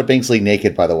looking at Bada Bingsley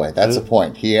naked, by the way. That's the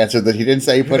point. He answered that he didn't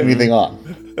say he put anything on.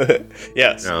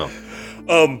 Yes. No.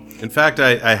 In fact,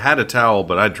 I had a towel,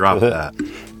 but I dropped that.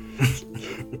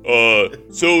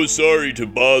 So sorry to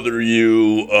bother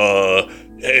you.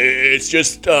 It's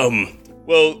just,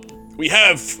 well... We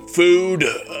have food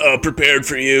prepared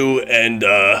for you, and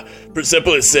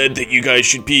Persepolis said that you guys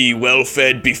should be well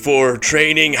fed before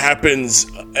training happens,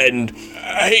 and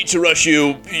I hate to rush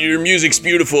you. Your music's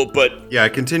beautiful, but Yeah, I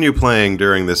continue playing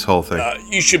during this whole thing.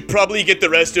 you should probably get the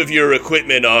rest of your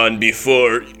equipment on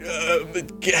before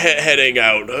heading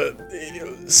out.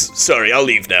 Sorry, I'll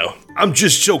leave now. I'm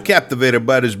just so captivated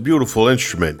by this beautiful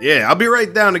instrument. Yeah, I'll be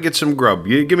right down to get some grub.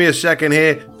 You give me a second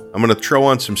here. I'm gonna throw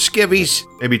on some skivvies,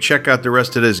 maybe check out the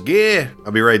rest of this gear.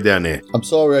 I'll be right down there. I'm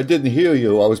sorry I didn't hear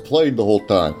you. I was playing the whole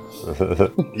time.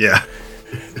 Yeah.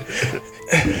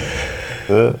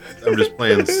 I'm just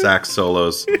playing sax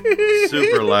solos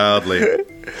super loudly.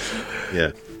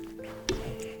 Yeah.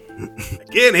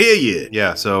 I can't hear you.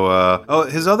 Yeah, so,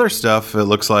 his other stuff, it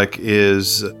looks like,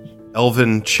 is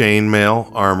elven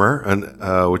chainmail armor,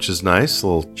 and which is nice. A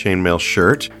little chainmail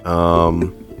shirt.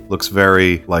 Looks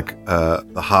very like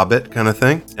the Hobbit kind of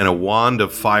thing. And a wand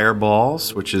of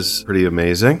fireballs, which is pretty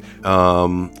amazing.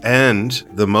 And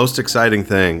the most exciting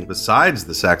thing, besides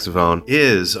the saxophone,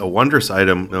 is a wondrous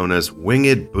item known as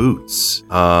winged boots.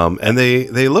 And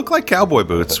they look like cowboy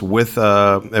boots, with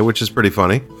which is pretty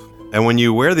funny. And when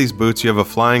you wear these boots, you have a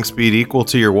flying speed equal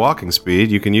to your walking speed.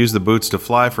 You can use the boots to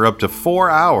fly for up to 4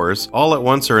 hours, all at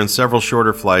once or in several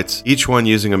shorter flights, each one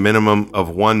using a minimum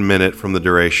of 1 minute from the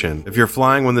duration. If you're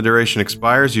flying when the duration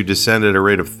expires, you descend at a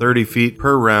rate of 30 feet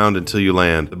per round until you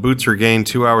land. The boots regain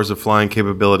 2 hours of flying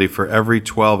capability for every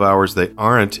 12 hours they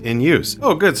aren't in use.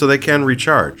 Oh, good, so they can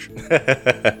recharge.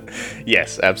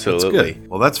 Yes, absolutely.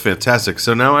 Well, that's fantastic.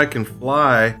 So now I can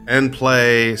fly and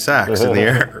play sax in the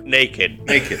air. Naked.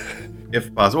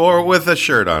 If possible, or with a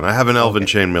shirt on. I have an elven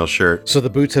chainmail shirt. So the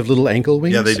boots have little ankle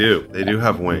wings? Yeah, they do. They do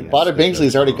have wings. Bada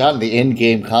Bingsley's already gotten the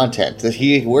in-game content.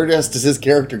 Where does his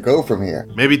character go from here?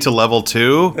 Maybe to level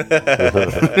 2?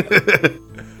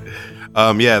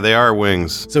 Yeah, they are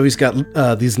wings. So he's got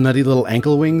these nutty little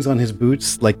ankle wings on his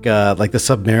boots, like the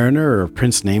Submariner or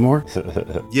Prince Namor.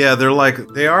 Yeah,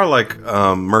 they are like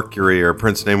Mercury or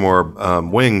Prince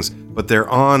Namor wings, but they're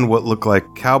on what look like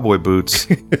cowboy boots.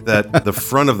 That the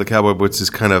front of the cowboy boots is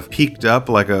kind of peaked up,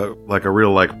 like a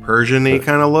real like Persian-y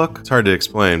kind of look. It's hard to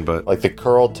explain, but Like the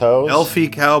curled toes?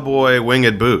 elfy cowboy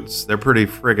winged boots. They're pretty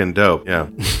friggin' dope. Yeah.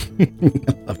 I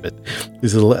love it.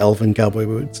 These little elfin cowboy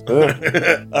boots.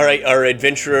 All right, our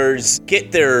adventurers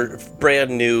get their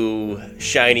brand new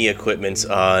shiny equipment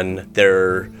on.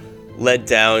 They're led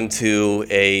down to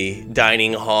a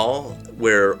dining hall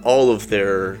where all of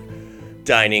their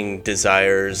dining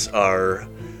desires are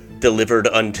delivered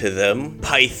unto them.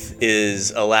 Pyth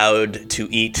is allowed to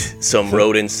eat some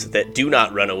rodents that do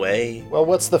not run away. Well,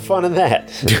 what's the fun in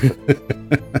that?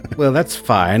 Well, that's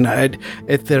fine.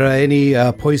 If there are any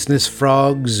poisonous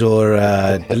frogs or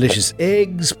delicious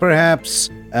eggs, perhaps,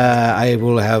 I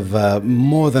will have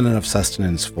more than enough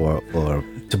sustenance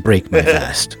to break my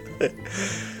fast.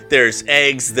 There's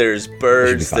eggs, there's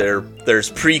birds, there's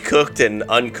pre-cooked and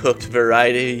uncooked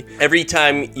variety. Every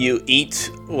time you eat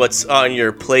what's on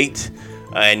your plate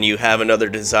and you have another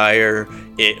desire,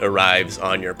 it arrives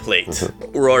on your plate.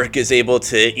 Rourke is able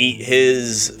to eat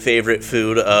his favorite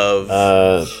food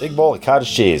of... Big bowl of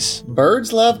cottage cheese.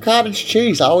 Birds love cottage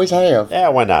cheese. Always have. Yeah,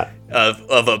 why not?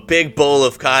 Of a big bowl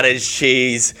of cottage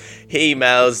cheese. He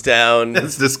mows down.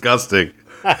 That's disgusting.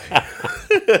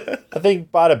 I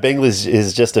think Bada Bingley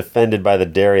is just offended by the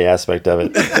dairy aspect of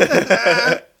it.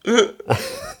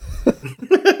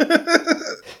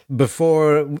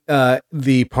 Before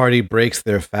the party breaks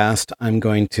their fast, I'm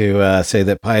going to say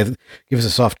that Pyth gives a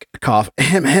soft cough.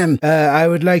 Ahem. I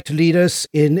would like to lead us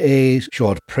in a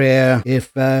short prayer,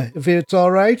 if it's all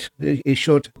right. A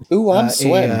short. Ooh, I'm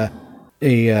sweating.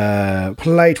 A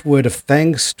polite word of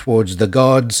thanks towards the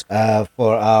gods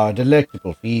for our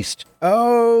delectable feast.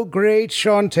 Oh, great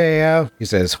Shantae, he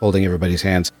says, holding everybody's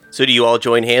hands. So do you all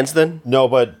join hands then? No,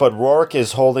 but Rourke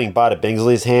is holding Bada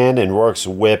Bingsley's hand, and Rourke's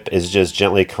whip is just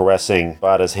gently caressing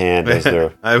Bada's hand as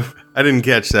they're... I didn't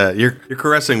catch that. You're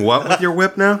caressing what with your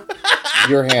whip now?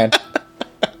 Your hand.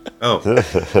 Oh.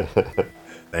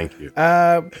 Thank you.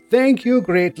 Thank you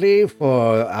greatly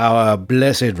for our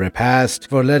blessed repast,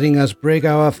 for letting us break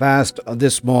our fast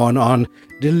this morn on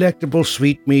delectable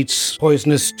sweetmeats,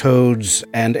 poisonous toads,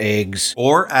 and eggs.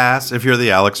 Or ass if you're the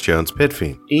Alex Jones pit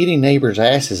fiend. Eating neighbors'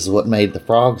 asses is what made the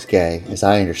frogs gay, as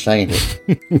I understand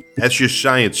it. That's your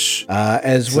science.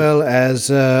 As well as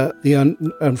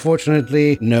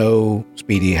unfortunately, no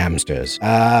speedy hamsters.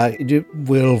 It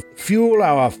will fuel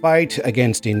our fight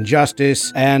against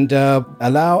injustice and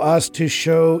allow us to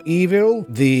show evil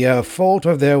the fault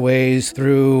of their ways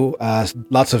through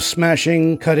lots of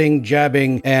smashing, cutting,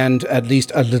 jabbing, and at least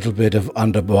just a little bit of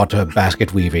underwater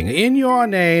basket weaving. In your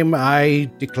name, I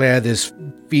declare this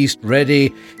feast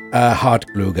ready. Hot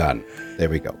glue gun. There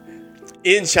we go.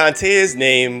 In Shantae's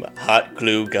name, hot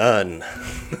glue gun.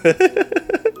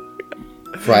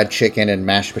 Fried chicken and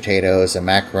mashed potatoes and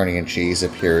macaroni and cheese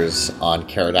appears on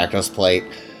Pterodactyl's plate.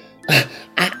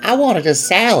 I wanted a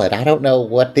salad. I don't know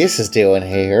what this is doing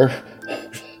here.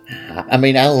 I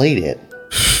mean, I'll eat it.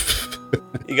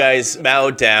 You guys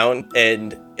bow down,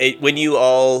 and when you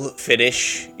all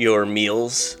finish your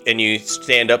meals and you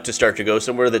stand up to start to go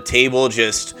somewhere, the table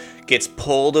just gets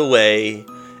pulled away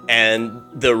and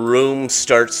the room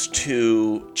starts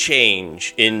to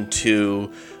change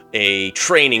into a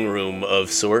training room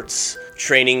of sorts.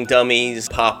 Training dummies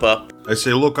pop up. I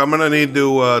say, look, I'm gonna need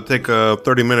to take a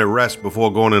 30-minute rest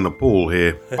before going in the pool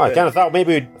here. I kind of thought we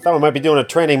might be doing a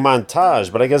training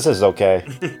montage, but I guess it's okay.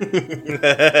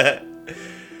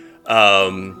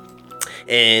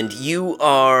 And you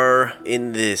are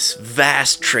in this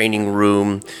vast training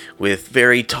room with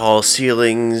very tall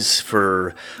ceilings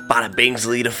for Bada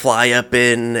Bingsley to fly up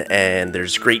in, and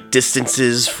there's great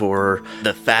distances for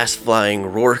the fast-flying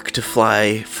Rourke to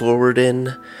fly forward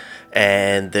in,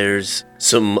 and there's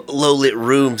some low-lit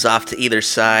rooms off to either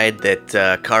side that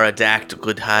Pterodactyl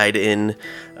could hide in,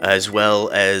 as well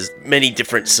as many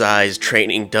different sized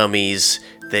training dummies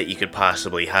that you could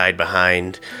possibly hide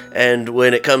behind. And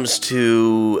when it comes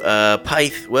to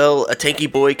Pyth, well, a tanky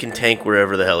boy can tank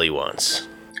wherever the hell he wants.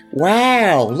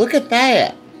 Wow, look at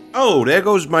that. Oh, there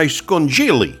goes my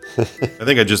scungili. I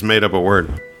think I just made up a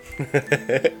word.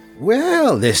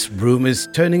 Well, this room is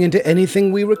turning into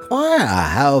anything we require.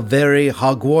 How very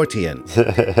Hogwartian.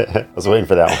 I was waiting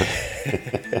for that one.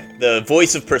 The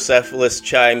voice of Persepolis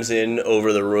chimes in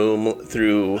over the room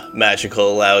through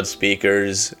magical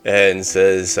loudspeakers and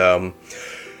says,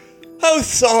 "Oh,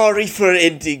 sorry for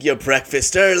ending your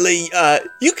breakfast early.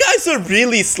 You guys are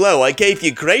really slow. I gave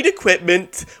you great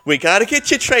equipment. We gotta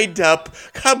get you trained up.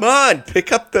 Come on,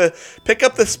 pick up the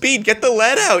speed. Get the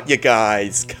lead out, you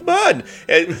guys. Come on."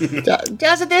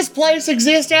 Doesn't this place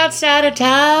exist outside of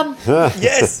time?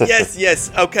 Yes.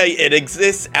 Okay, it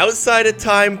exists outside of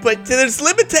time, but there's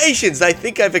limitations. I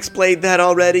think I've explained that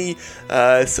already.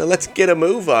 So let's get a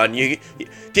move on.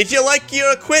 Did you like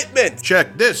your equipment?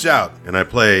 Check this out. And I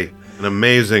play an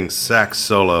amazing sax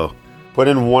solo. Put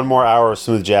in 1 more hour of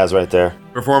smooth jazz right there.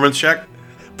 Performance check?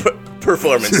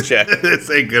 Performance check. This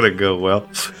ain't gonna go well.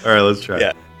 All right, let's try.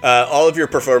 Yeah. All of your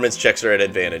performance checks are at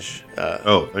advantage.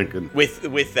 Oh, thank goodness.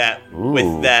 With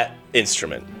that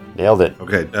instrument. Nailed it.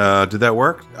 Okay, did that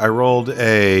work? I rolled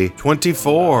a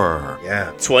 24.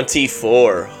 Yeah.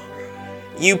 24.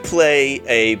 You play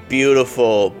a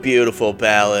beautiful, beautiful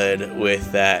ballad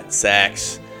with that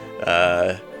sax.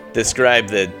 Describe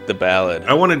the ballad.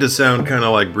 I wanted to sound kind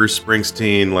of like Bruce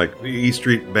Springsteen, like the E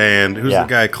Street Band. Who's the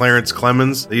guy? Clarence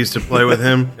Clemens. They used to play with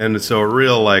him, and so a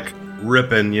real like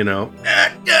ripping, you know.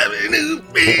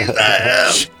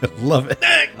 Love it.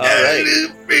 All right.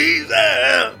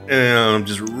 And I'm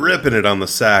just ripping it on the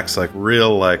sax, like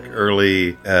real, like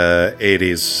early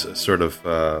 80s sort of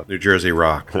New Jersey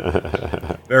rock.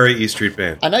 Very E Street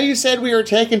Band. I know you said we were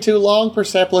taking too long,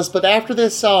 Persepolis, but after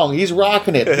this song, he's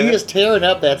rocking it. He is tearing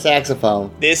up that saxophone.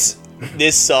 This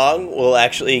song will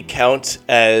actually count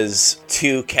as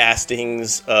 2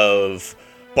 castings of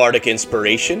Bardic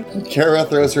Inspiration. Kara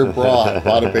throws her bra at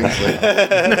Bada Bingsley.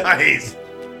 Nice.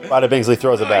 Bada Bingsley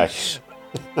throws it back.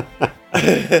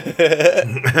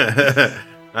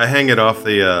 I hang it off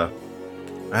the.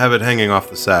 I have it hanging off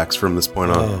the sax from this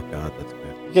point on. Oh, God, that's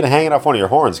good. You can hang it off one of your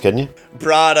horns, couldn't you?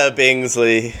 Brada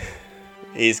Bingsley.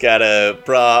 He's got a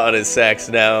bra on his sax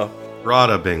now.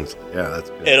 Brada Bingsley. Yeah, that's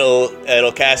good.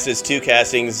 It'll cast as 2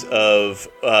 castings of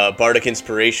Bardic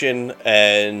Inspiration,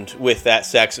 and with that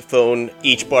saxophone,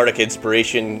 each Bardic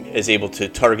Inspiration is able to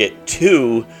target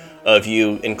 2 of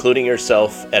you, including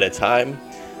yourself, at a time.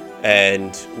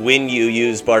 And when you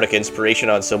use Bardic Inspiration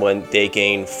on someone, they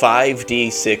gain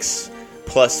 5d6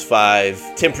 plus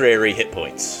 5 temporary hit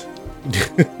points.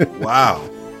 Wow.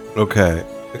 Okay.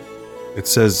 It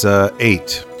says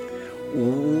 8.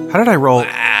 How did I roll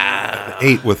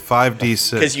 8 with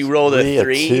 5d6? Because you rolled a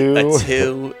 3, a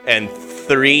 2, and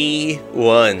 3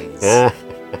 ones.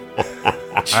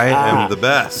 I am the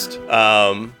best.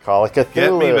 Call of Cthulhu.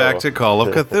 Get me back to Call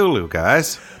of Cthulhu,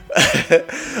 guys.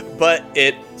 But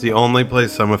It's the only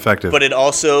place I'm effective. But it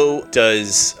also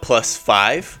does plus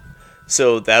 5,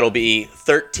 so that'll be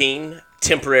 13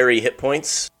 temporary hit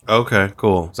points. Okay,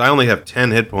 cool. So I only have 10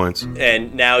 hit points.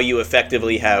 And now you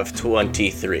effectively have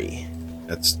 23.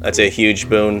 That's a huge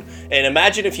boon. And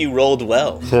imagine if you rolled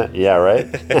well. Yeah, right?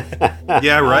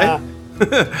 Yeah, right?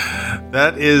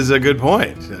 That is a good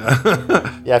point.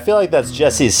 Yeah, I feel like that's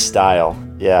Jesse's style.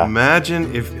 Yeah.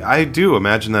 Imagine if I do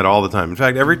imagine that all the time. In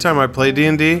fact, every time I play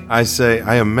D&D, I say,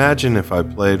 I imagine if I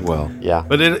played well. Yeah.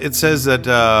 But it says that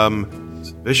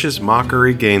Vicious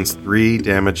Mockery gains 3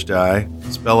 damage die.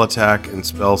 Spell attack and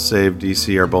spell save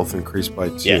DC are both increased by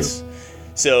 2. Yes.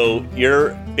 So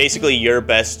your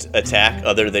best attack,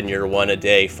 other than your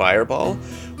 1-a-day fireball,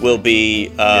 will be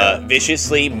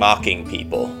viciously mocking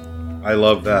people. I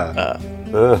love that.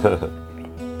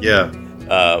 Yeah.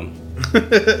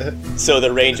 So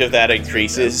the range of that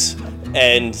increases,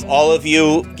 and all of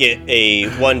you get a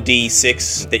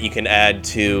 1d6 that you can add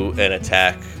to an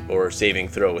attack or saving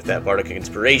throw with that Bardic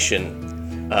Inspiration.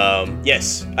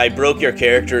 Yes, I broke your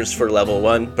characters for level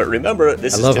 1, but remember,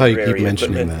 this is love how you temporary keep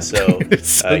mentioning equipment, that.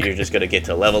 so you're just going to get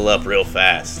to level up real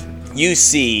fast. You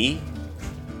see,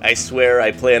 I swear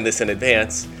I planned this in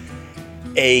advance,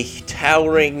 a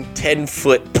towering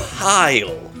 10-foot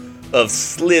pile of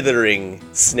slithering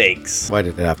snakes. Why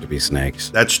did it have to be snakes?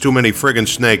 That's too many friggin'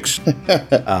 snakes.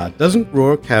 Doesn't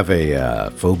Rourke have a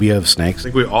phobia of snakes? I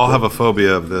think we all have a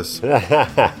phobia of this.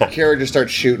 Kara just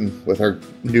starts shooting with her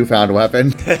newfound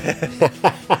weapon.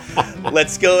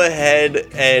 Let's go ahead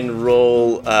and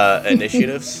roll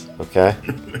initiatives. Okay.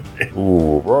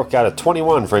 Ooh, Rourke got a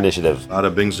 21 for initiative.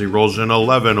 Bada Bingsley rolls an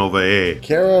 11 over 8.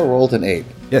 Kara rolled an 8.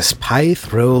 Yes,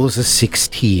 Pyth rolls a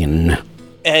 16.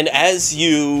 And as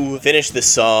you finish the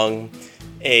song,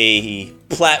 a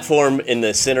platform in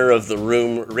the center of the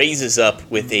room raises up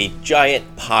with a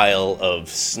giant pile of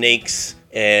snakes,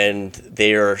 and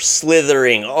they are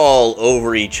slithering all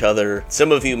over each other.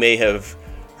 Some of you may have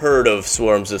heard of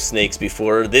swarms of snakes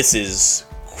before. This is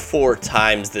 4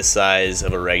 times the size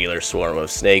of a regular swarm of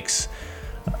snakes.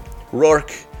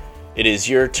 Rourke, it is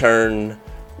your turn.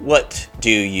 What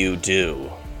do you do?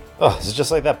 Oh, this is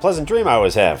just like that pleasant dream I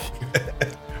always have.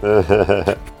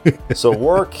 So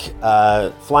Rourke,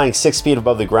 flying 6 feet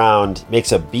above the ground,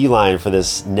 makes a beeline for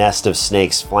this nest of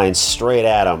snakes flying straight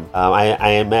at him.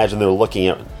 I imagine they're looking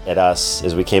at us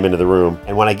as we came into the room.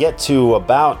 And when I get to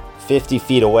about 50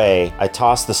 feet away, I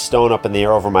toss the stone up in the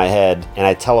air over my head, and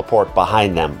I teleport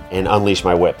behind them and unleash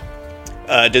my whip.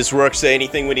 Does Rourke say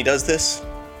anything when he does this?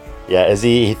 Yeah, as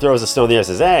he throws the stone in the air and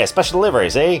says, "Hey, special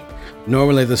deliveries, eh?"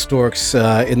 Normally the storks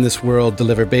in this world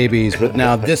deliver babies, but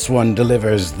now this one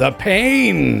delivers the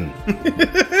pain.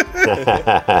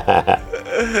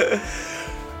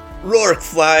 Rourke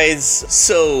flies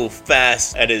so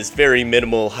fast at his very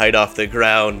minimal height off the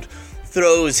ground,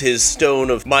 throws his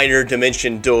stone of minor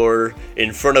dimension door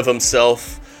in front of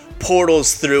himself,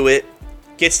 portals through it,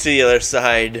 gets to the other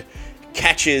side,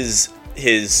 catches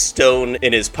his stone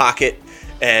in his pocket,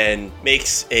 and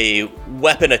makes a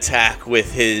weapon attack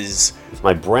with his... It's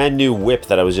my brand new whip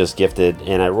that I was just gifted,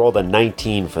 and I rolled a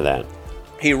 19 for that.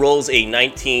 He rolls a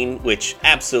 19, which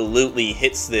absolutely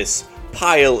hits this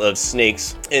pile of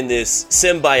snakes, and this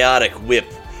symbiotic whip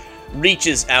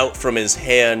reaches out from his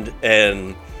hand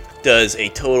and does a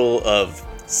total of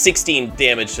 16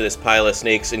 damage to this pile of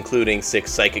snakes, including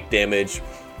 6 psychic damage.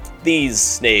 These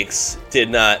snakes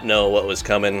did not know what was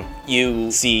coming.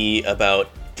 You see about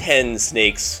 10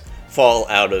 snakes fall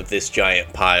out of this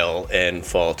giant pile and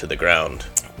fall to the ground.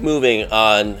 Moving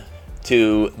on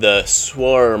to the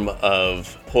swarm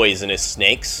of poisonous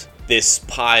snakes. This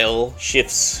pile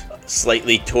shifts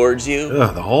slightly towards you.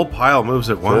 Ugh, the whole pile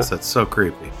moves at once. That's so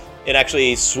creepy. It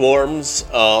actually swarms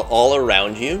all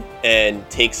around you and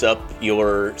takes up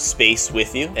your space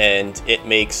with you, and it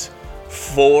makes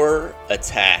 4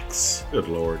 attacks. Good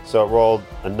lord. So it rolled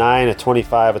a 9, a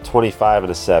 25, a 25,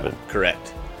 and a 7.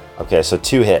 Correct. Okay, so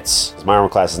 2 hits. My armor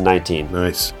class is 19.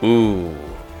 Nice. Ooh.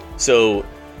 So,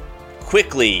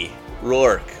 quickly,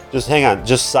 Rourke. Just hang on.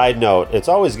 Just side note. It's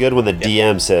always good when the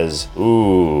DM says,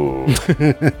 "Ooh."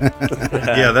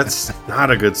 Yeah, that's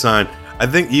not a good sign. I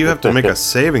think you have to make a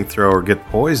saving throw or get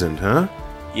poisoned, huh?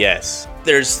 Yes.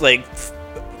 There's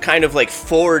kind of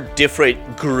 4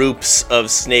 different groups of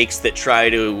snakes that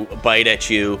try to bite at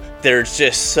you. There's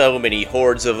just so many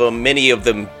hordes of them. Many of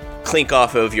them clink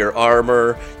off of your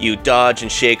armor. You dodge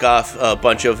and shake off a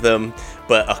bunch of them,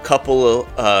 but a couple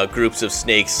of groups of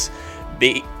snakes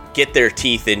get their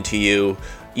teeth into you.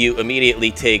 You immediately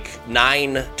take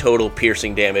 9 total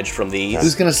piercing damage from these.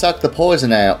 Who's gonna suck the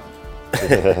poison out?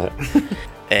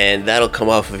 And that'll come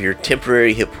off of your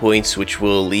temporary hit points, which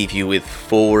will leave you with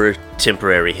 4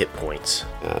 temporary hit points.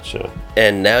 Gotcha.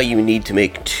 And now you need to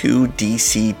make 2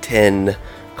 DC 10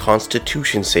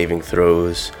 Constitution saving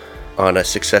throws. On a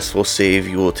successful save,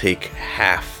 you will take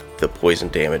half the poison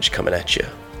damage coming at you.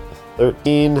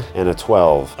 13 and a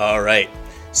 12. All right.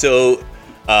 So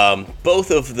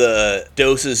Both of the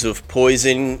doses of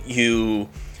poison, you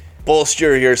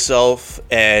bolster yourself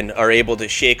and are able to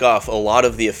shake off a lot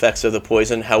of the effects of the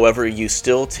poison. However, you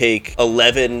still take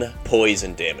 11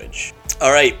 poison damage.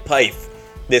 All right, Pyth,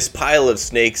 this pile of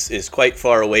snakes is quite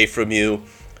far away from you.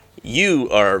 You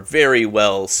are very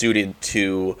well suited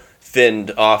to fend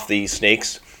off these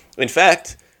snakes. In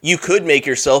fact, you could make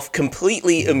yourself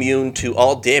completely immune to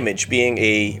all damage. Being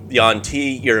a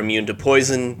Yuan-Ti, you're immune to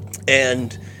poison,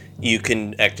 and you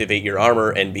can activate your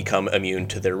armor and become immune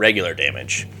to their regular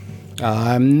damage.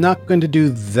 I'm not going to do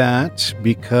that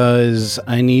because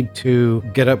I need to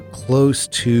get up close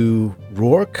to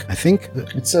Rourke, I think.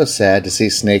 It's so sad to see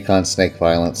snake on snake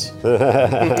violence.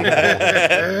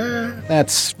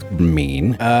 That's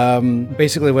mean.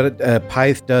 Basically, what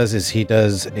Pyth does is he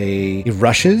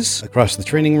rushes across the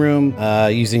training room,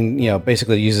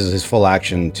 basically uses his full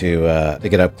action to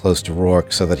get up close to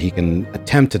Rourke so that he can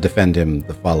attempt to defend him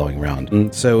the following round.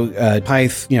 And so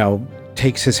Pyth,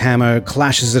 takes his hammer,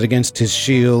 clashes it against his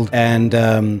shield,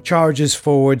 and charges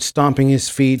forward, stomping his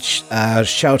feet,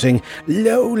 shouting,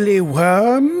 "Lowly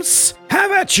worms,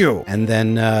 have at you!" And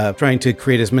then trying to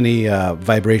create as many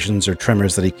vibrations or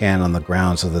tremors that he can on the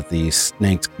ground so that the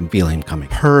snakes can feel him coming.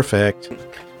 Perfect.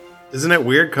 Isn't it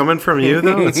weird coming from you,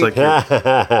 though? It's like,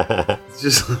 it's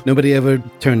just... Nobody ever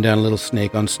turned down a little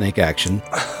snake on snake action.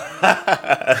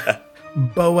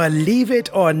 Boa, leave it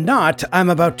or not, I'm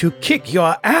about to kick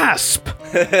your asp.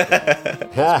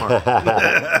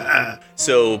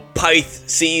 So Pyth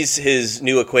sees his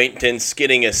new acquaintance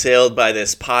getting assailed by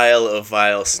this pile of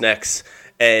vile snakes,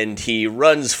 and he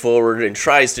runs forward and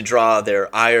tries to draw their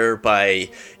ire by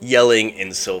yelling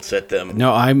insults at them.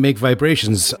 No, I make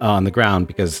vibrations on the ground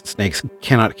because snakes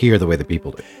cannot hear the way that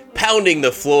people do. Pounding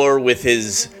the floor with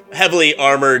his heavily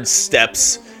armored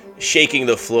steps, shaking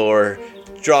the floor,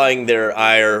 drawing their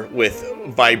ire with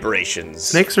vibrations.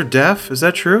 Snakes are deaf? Is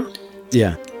that true?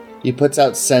 Yeah. He puts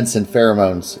out scents and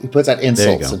pheromones. He puts out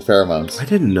insults and pheromones. I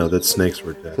didn't know that snakes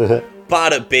were deaf.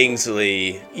 Bada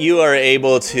Bingsley, you are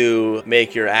able to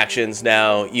make your actions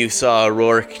now. You saw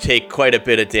Rourke take quite a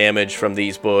bit of damage from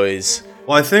these boys.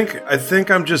 Well, I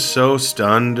think I'm just so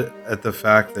stunned at the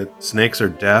fact that snakes are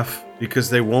deaf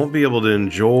because they won't be able to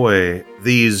enjoy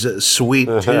these sweet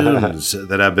tunes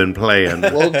that I've been playing.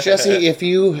 Well, Jesse, if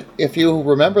you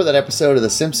remember that episode of The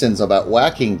Simpsons about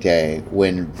Whacking Day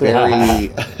when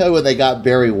when they got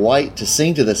Barry White to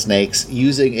sing to the snakes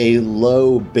using a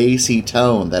low bassy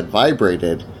tone that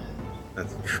vibrated.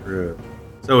 That's true.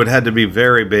 So it had to be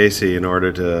very bassy in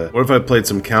order to... What if I played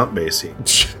some Count Basie?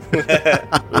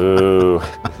 Ooh.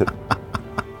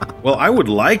 Well, I would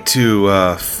like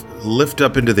to lift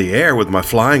up into the air with my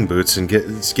flying boots and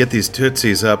get these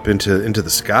tootsies up into the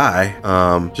sky,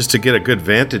 just to get a good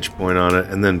vantage point on it,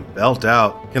 and then belt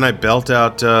out. Can I belt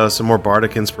out some more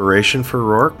bardic inspiration for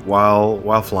Rourke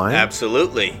while flying?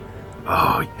 Absolutely.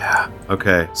 Oh yeah.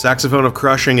 Okay. Saxophone of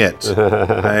Crushing It.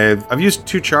 I've used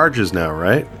 2 charges now,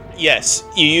 right? Yes,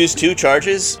 you use 2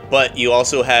 charges, but you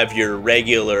also have your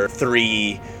regular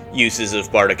 3 uses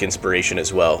of bardic inspiration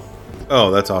as well.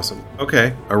 Oh, that's awesome.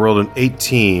 Okay. I rolled an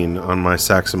 18 on my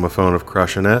Saxophone of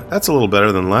Crushing It. That's a little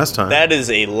better than last time. That is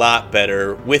a lot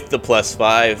better. With the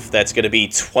 +5, that's going to be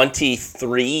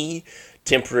 23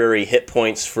 temporary hit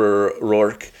points for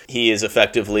Rourke. He is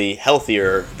effectively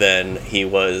healthier than he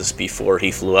was before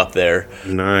he flew up there.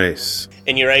 Nice.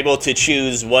 And you're able to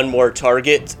choose one more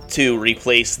target to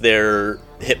replace their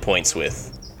hit points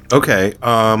with. Okay.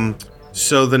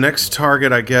 So the next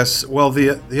target, I guess... Well,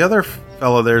 the other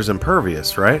fellow there's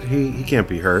impervious, right? He can't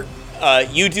be hurt.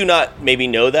 You do not maybe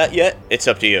know that yet. It's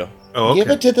up to you. Oh, okay. Give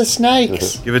it to the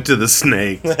snakes. Give it to the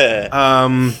snake.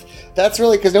 That's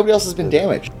really because nobody else has been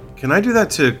damaged. Can I do that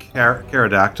to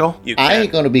Pterodactyl? I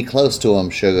ain't going to be close to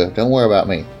him, Sugar. Don't worry about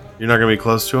me. You're not going to be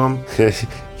close to him?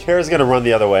 Kara's going to run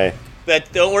the other way.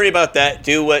 But don't worry about that.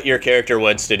 Do what your character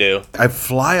wants to do. I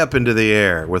fly up into the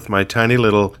air with my tiny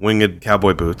little winged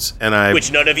cowboy boots, and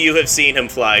Which none of you have seen him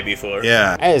fly before.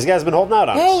 Yeah. Hey, this guy's been holding out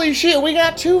on us. Holy shit, we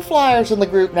got 2 flyers in the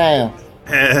group now.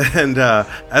 And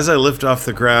as I lift off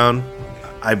the ground,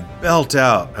 I belt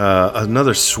out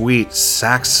another sweet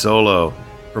sax solo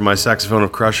for my Saxophone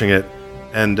of Crushing It,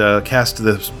 and cast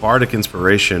this bardic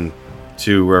inspiration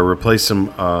to replace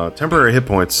some temporary hit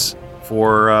points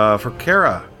for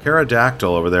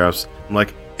Pterodactyl over there. I'm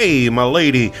like, hey, my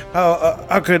lady,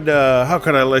 how could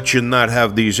I let you not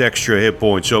have these extra hit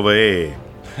points over here?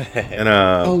 And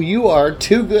oh, you are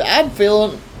too good. I'm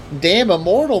feeling damn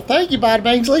immortal. Thank you, Bada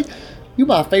Bingsley. You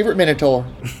my favorite Minotaur.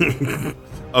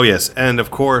 Oh yes, and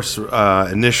of course,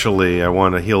 initially I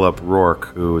want to heal up Rourke,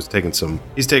 who is taking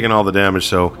all the damage.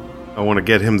 So I want to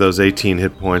get him those 18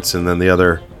 hit points, and then the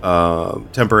other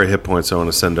temporary hit points I want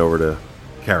to send over to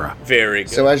Kara. Very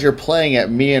good. So as you're playing it,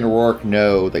 me and Rourke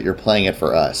know that you're playing it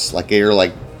for us. Like you're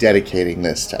like dedicating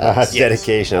this to us.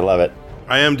 Dedication, I love it.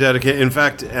 I am dedicated. In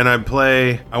fact, and I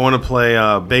want to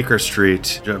play Baker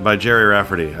Street by Jerry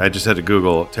Rafferty. I just had to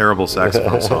Google terrible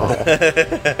saxophone song.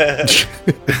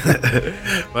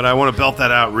 But I want to belt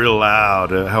that out real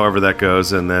loud, however that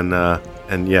goes, and then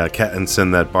and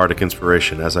send that bardic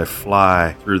inspiration as I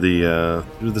fly through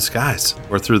the skies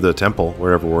or through the temple,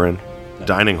 wherever we're in, the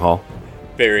dining hall.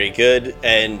 Very good.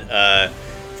 And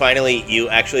finally, you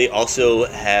actually also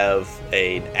have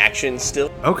an action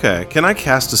still. Okay, can I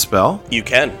cast a spell? You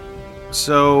can.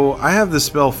 So I have the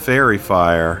spell Fairy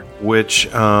Fire, which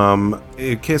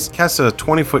it casts a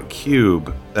 20-foot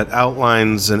cube that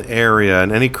outlines an area,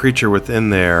 and any creature within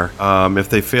there, if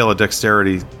they fail a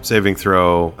dexterity saving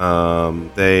throw,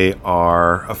 they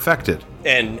are affected.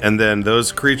 And then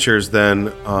those creatures,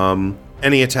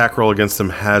 any attack roll against them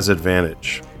has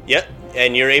advantage. Yep.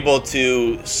 And you're able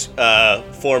to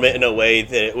form it in a way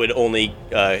that it would only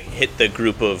hit the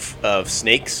group of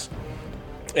snakes,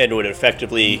 and would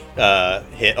effectively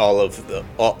hit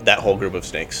that whole group of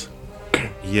snakes.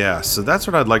 Yeah, so that's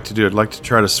what I'd like to do. I'd like to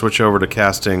try to switch over to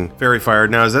casting Fairy Fire.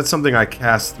 Now, is that something I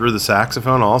cast through the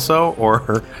saxophone also,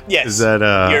 or yes? Is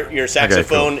that your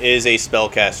saxophone is a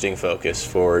spellcasting focus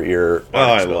for your?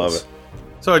 I love it.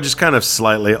 So I just kind of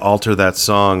slightly alter that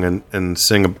song and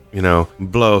sing,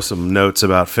 blow some notes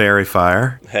about Fairy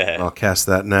Fire. I'll cast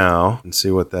that now and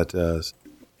see what that does.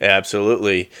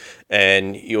 Absolutely.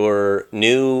 And your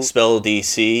new spell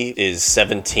DC is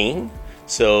 17.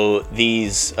 So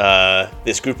this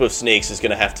group of snakes is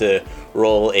going to have to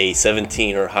roll a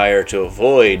 17 or higher to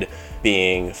avoid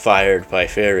being fired by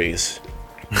fairies.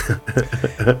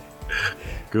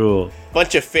 Cool.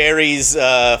 Bunch of fairies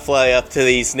fly up to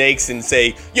these snakes and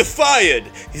say, "You're fired!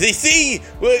 You see?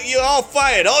 Well, you're all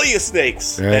fired, all you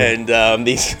snakes!" Yeah. And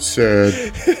these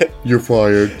Sad. You're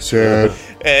fired. Sad.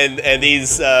 and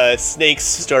these snakes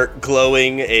start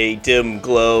glowing a dim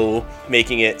glow,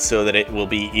 making it so that it will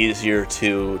be easier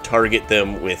to target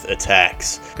them with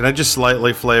attacks. Can I just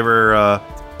slightly flavor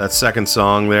that second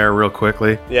song there real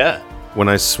quickly? Yeah. When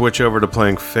I switch over to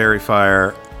playing Fairy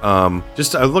Fire,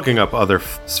 just looking up other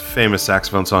famous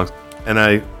saxophone songs, and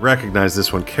I recognize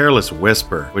this one, Careless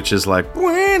Whisper, which is like,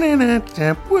 I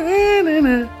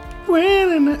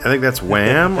think that's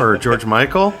Wham or George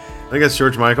Michael. I think that's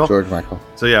George Michael. George Michael.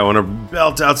 So yeah, I want to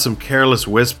belt out some Careless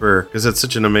Whisper because it's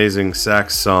such an amazing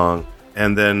sax song,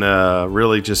 and then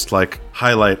really just like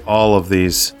highlight all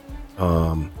these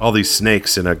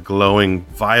snakes in a glowing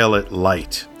violet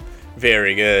light.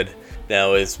 Very good.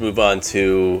 Now let's move on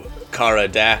to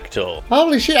Caradactyl.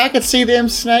 Holy shit, I could see them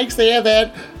snakes. They have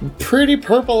that pretty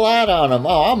purple light on them.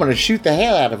 Oh, I'm going to shoot the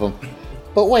hell out of them.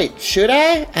 But wait, should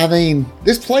I? I mean,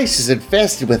 this place is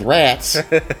infested with rats.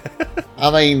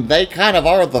 I mean, they kind of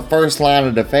are the first line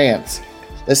of defense.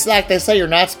 It's like they say you're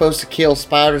not supposed to kill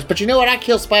spiders, but you know what? I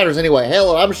kill spiders anyway.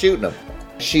 Hell, I'm shooting them.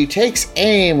 She takes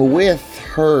aim with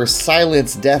her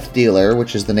Silence Death Dealer,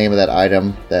 which is the name of that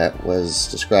item that was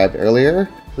described earlier.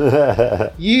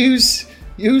 You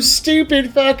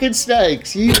stupid fucking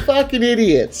snakes. You fucking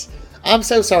idiots. I'm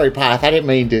so sorry, Pyth. I didn't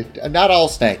mean to. Not all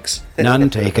snakes. None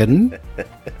taken.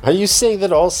 Are you saying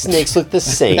that all snakes look the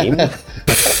same?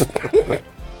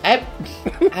 I'm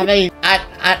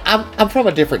from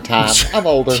a different time. I'm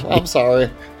older. I'm sorry.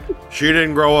 She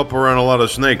didn't grow up around a lot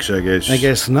of snakes, I guess. I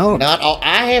guess not. Not all.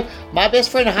 My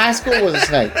best friend in high school was a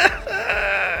snake.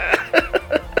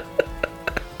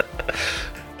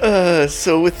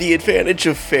 So with the advantage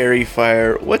of Fairy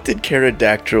Fire, what did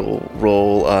Caradactyl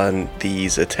roll on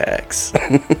these attacks?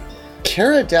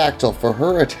 Caradactyl, for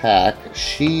her attack,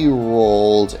 she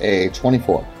rolled a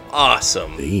 24.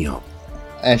 Awesome. Damn.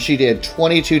 And she did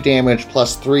 22 damage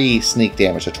plus 3 sneak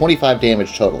damage, so 25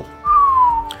 damage total.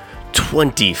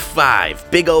 25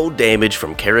 big old damage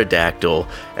from Caradactyl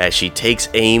as she takes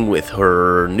aim with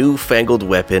her newfangled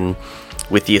weapon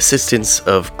with the assistance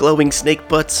of glowing snake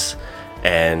butts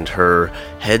and her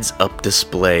heads-up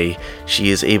display.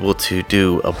 She is able to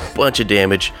do a bunch of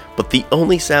damage, but the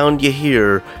only sound you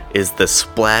hear is the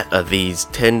splat of these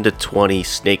 10 to 20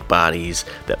 snake bodies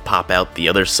that pop out the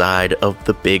other side of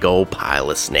the big old pile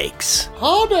of snakes.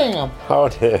 Oh, damn. Oh,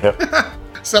 damn.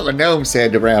 Something a gnome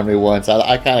said around me once.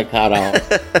 I kind of caught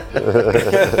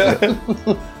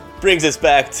on. Brings us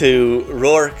back to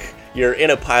Rourke. You're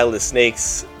in a pile of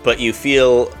snakes, but you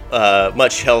feel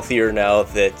much healthier now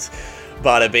that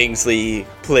Bada Bingsley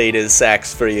played his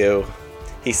sax for you.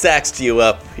 He saxed you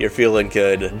up. You're feeling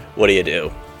good. What do you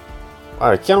do? All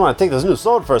right, Ken, I want to take this new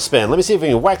sword for a spin. Let me see if we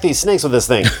can whack these snakes with this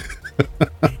thing.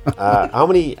 How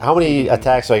many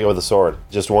attacks do I get with the sword?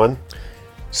 Just one?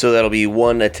 So that'll be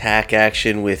one attack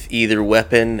action with either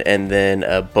weapon, and then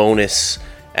a bonus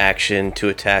action to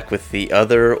attack with the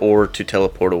other or to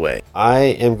teleport away. I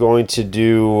am going to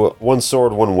do one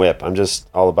sword, one whip. I'm just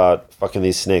all about fucking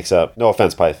these snakes up. No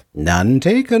offense, Pyth. None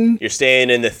taken. You're staying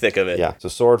in the thick of it. Yeah, so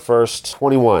sword first.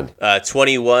 21.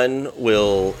 21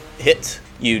 will hit.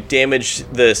 You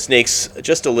damaged the snakes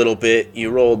just a little bit. You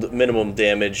rolled minimum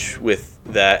damage with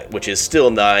that, which is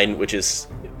still 9, which is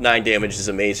 9 damage is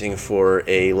amazing for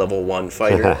a level 1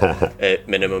 fighter at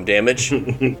minimum damage.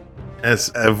 As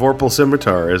a Vorpal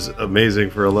Scimitar is amazing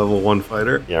for a level 1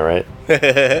 fighter. Yeah, right.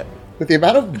 With the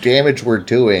amount of damage we're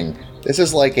doing, this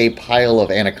is like a pile of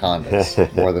anacondas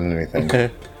more than anything.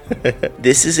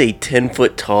 This is a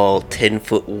 10-foot tall,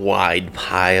 10-foot wide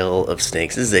pile of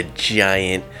snakes. This is a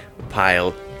giant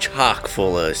pile chock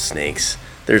full of snakes.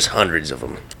 There's hundreds of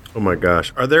them. Oh my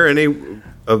gosh. Are there any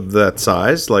of that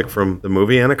size, like from the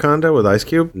movie Anaconda with Ice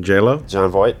Cube and J-Lo?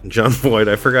 John Voight. John Voight,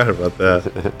 I forgot about that.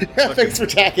 Thanks for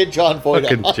tacking John Voight.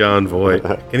 Fucking John Voight.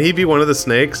 Can he be one of the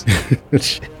snakes?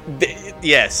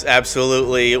 Yes,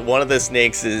 absolutely. One of the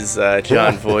snakes is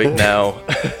John Voight now.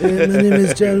 My name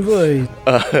is John Voight.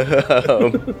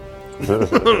 Oh,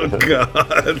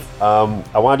 God.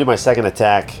 I want to do my second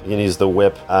attack. You can use the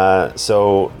whip.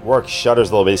 So Rourke shudders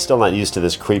a little bit. He's still not used to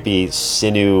this creepy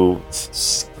sinew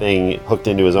thing hooked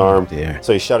into his arm. dear.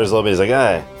 So he shudders a little bit. He's like,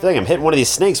 I feel like I'm hitting one of these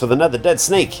snakes with another dead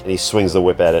snake. And he swings the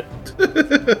whip at it.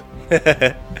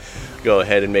 Go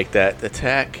ahead and make that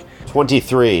attack.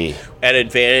 23. At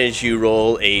advantage, you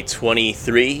roll a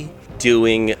 23,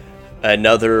 doing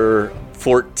another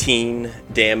 14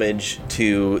 damage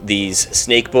to these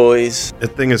snake boys.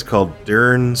 That thing is called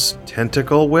Dern's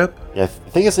Tentacle Whip? Yeah, I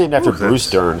think it's named after Ooh, Bruce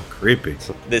that's Dern. Creepy.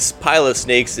 This pile of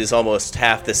snakes is almost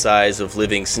half the size of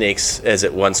living snakes as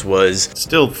it once was.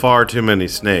 Still far too many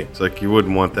snakes. Like, you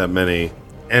wouldn't want that many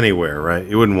anywhere, right?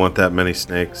 You wouldn't want that many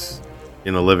snakes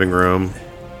in a living room.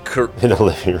 In a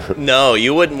living room. No,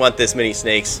 you wouldn't want this many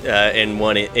snakes in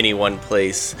any one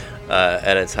place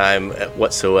at a time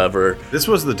whatsoever. This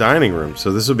was the dining room,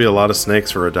 so this would be a lot of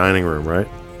snakes for a dining room, right?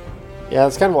 Yeah,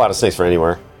 it's kind of a lot of snakes for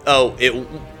anywhere. Oh, it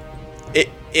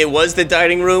was the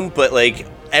dining room, but like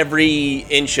every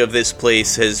inch of this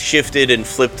place has shifted and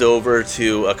flipped over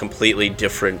to a completely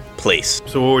different place.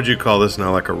 So what would you call this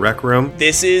now, like a rec room?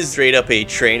 This is straight up a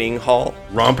training hall.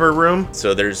 Romper room?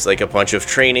 So there's like a bunch of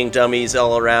training dummies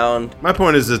all around. My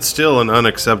point is it's still an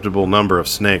unacceptable number of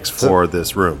snakes for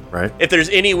this room, right? If there's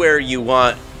anywhere you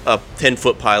want a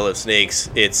 10-foot pile of snakes,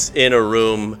 it's in a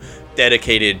room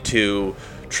dedicated to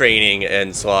training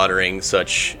and slaughtering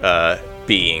such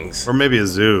beings. Or maybe a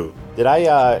zoo. Did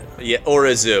I, Yeah, or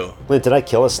a zoo. Clint, did I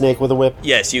kill a snake with a whip?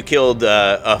 Yes, you killed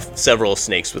several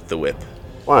snakes with the whip.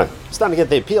 Why? I'm starting to get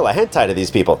the appeal of hentai to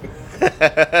these people.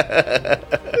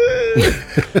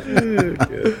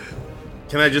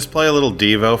 Can I just play a little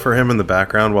Devo for him in the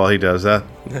background while he does that?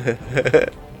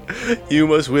 You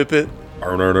must whip it.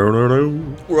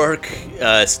 No. Rourke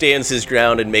stands his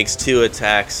ground and makes 2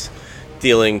 attacks,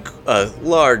 dealing a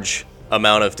large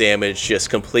amount of damage, just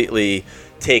completely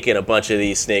taking a bunch of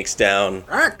these snakes down.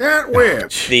 Act that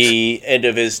whip! The end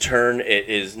of his turn, it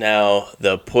is now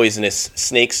the poisonous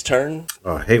snake's turn.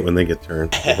 Oh, I hate when they get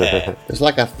turned. There's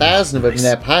like 1,000 of them in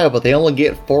that pile, but they only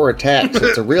get 4 attacks. So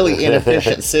it's a really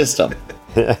inefficient system.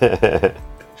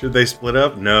 Should they split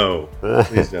up? No.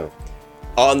 Please don't.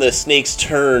 On the snake's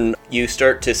turn, you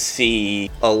start to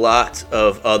see a lot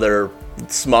of other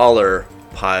smaller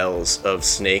piles of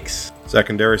snakes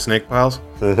Secondary snake piles?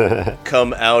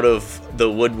 come out of the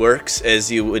woodworks, as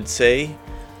you would say,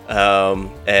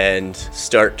 and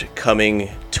start coming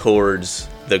towards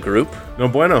the group. No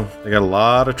bueno. They got a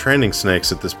lot of training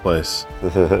snakes at this place.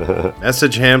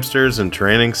 Message hamsters and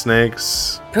training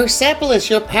snakes. Persepolis,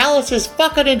 your palace is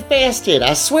fucking infested.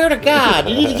 I swear to God,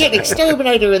 you need to get an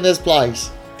exterminator in this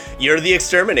place. You're the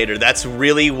exterminator. That's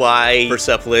really why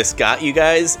Persepolis got you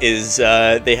guys, is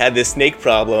they had this snake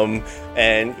problem,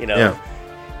 and, you know, Yeah.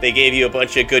 they gave you a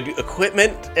bunch of good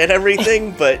equipment and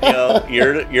everything, but, you know,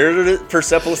 you're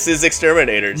Persepolis'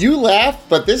 exterminator. You laugh,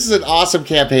 but this is an awesome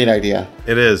campaign idea.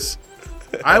 It is.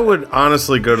 I would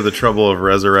honestly go to the trouble of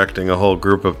resurrecting a whole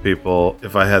group of people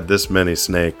if I had this many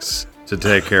snakes to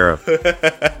take care of.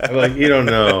 Like, you don't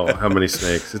know how many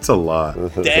snakes. It's a lot.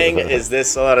 Dang, is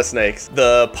this a lot of snakes.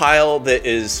 The pile that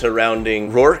is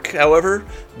surrounding Rourke, however,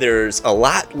 there's a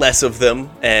lot less of them,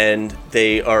 and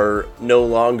they are no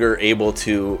longer able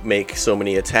to make so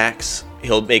many attacks.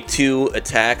 He'll make 2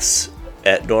 attacks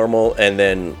at normal, and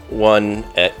then 1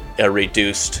 at a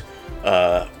reduced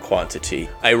quantity.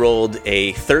 I rolled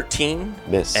a 13,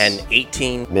 Miss. and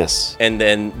 18, Miss. and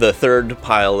then the third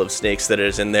pile of snakes that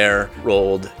is in there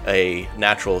rolled a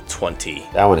natural 20.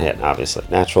 That one hit, obviously.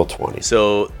 Natural 20.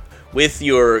 So with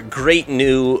your great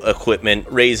new equipment,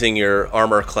 raising your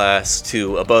armor class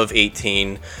to above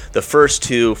 18, the first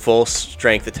two full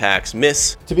strength attacks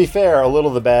miss. To be fair, a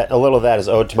little of that is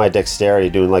owed to my dexterity,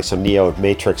 doing like some Neo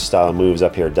Matrix style moves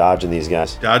up here, dodging these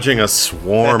guys. Dodging a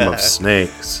swarm of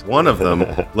snakes. One of them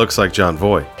looks like John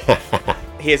Voight.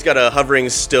 He has got a hovering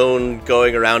stone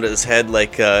going around his head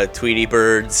like Tweety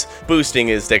Bird's, boosting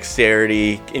his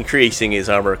dexterity, increasing his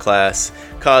armor class,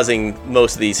 causing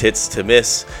most of these hits to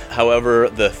miss. However,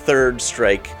 the third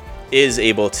strike is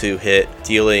able to hit,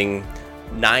 dealing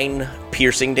 9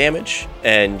 piercing damage,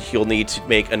 and you'll need to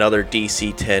make another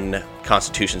DC 10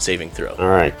 Constitution saving throw. All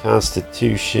right,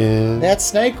 Constitution. That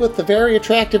snake with the very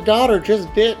attractive daughter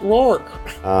just bit Rourke.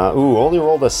 Only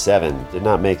rolled a 7. Did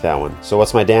not make that one. So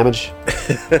what's my damage?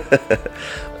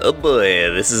 Oh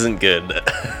boy, this isn't good.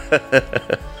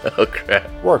 Oh crap.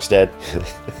 Rourke's dead.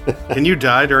 Can you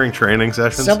die during training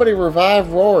sessions? Somebody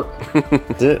revive Rourke.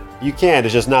 You can,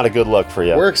 it's just not a good look for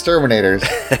you. We're exterminators.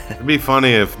 It'd be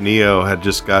funny if Neo had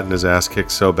just gotten his ass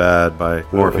kicked so bad by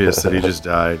Morpheus that he just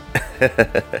died.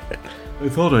 I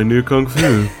thought I knew Kung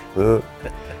Fu.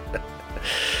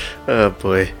 Oh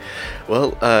boy.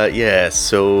 Well, yeah,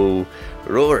 so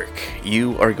Rourke,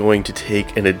 you are going to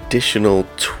take an additional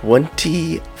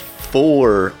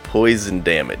 24 poison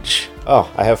damage.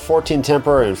 Oh, I have 14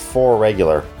 temper and 4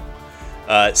 regular.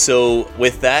 So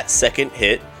with that second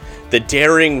hit, the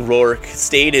daring Rourke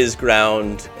stayed his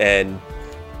ground and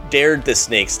dared the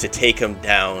snakes to take him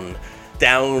down.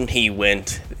 Down he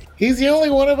went. He's the only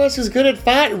one of us who's good at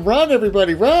fighting. Run,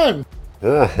 everybody, run!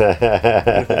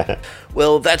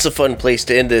 Well, that's a fun place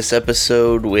to end this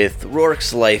episode with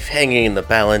Rourke's life hanging in the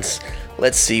balance.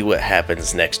 Let's see what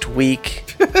happens next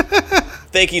week.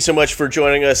 Thank you so much for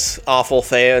joining us, awful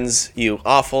fans. You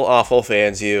awful, awful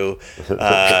fans, you.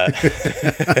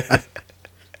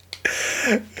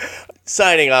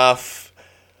 Signing off,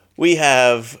 we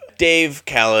have Dave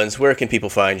Callens. Where can people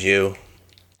find you?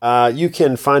 You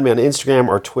can find me on Instagram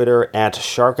or Twitter at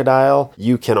Sharkadile.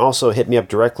 You can also hit me up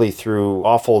directly through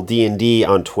Awful D&D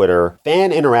on Twitter.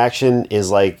 Fan interaction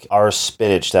is like our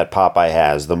spinach that Popeye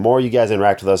has. The more you guys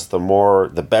interact with us,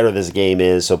 the better this game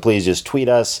is. So please just tweet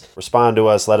us, respond to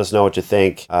us, let us know what you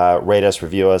think, rate us,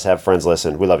 review us, have friends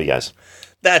listen. We love you guys.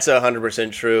 That's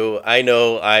 100% true. I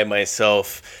know I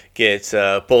myself get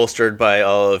bolstered by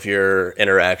all of your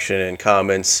interaction and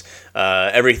comments.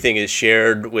 Everything is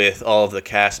shared with all of the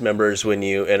cast members when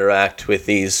you interact with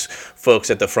these folks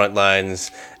at the front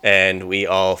lines, and we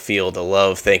all feel the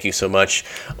love. Thank you so much.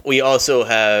 We also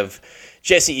have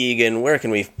Jesse Egan. Where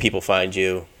can people find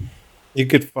you? You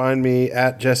could find me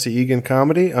at Jesse Egan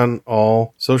Comedy on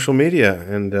all social media.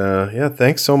 And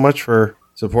thanks so much for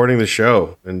supporting the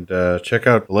show, and check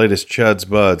out the latest Chuds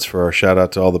Buds for our shout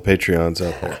out to all the Patreons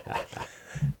out there.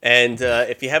 And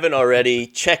if you haven't already,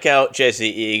 check out Jesse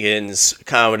Egan's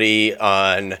comedy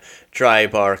on Dry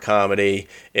Bar Comedy.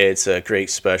 It's a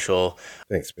great special.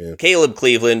 Thanks, man. Caleb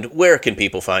Cleveland, where can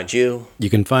people find you? You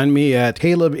can find me at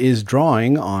Caleb is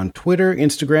Drawing on Twitter,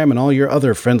 Instagram, and all your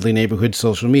other friendly neighborhood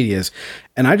social medias.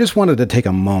 And I just wanted to take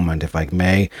a moment, if I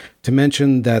may, to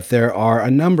mention that there are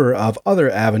a number of other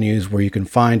avenues where you can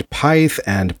find Pyth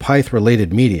and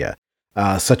Pyth-related media,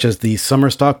 such as the summer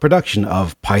stock production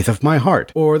of Pyth of My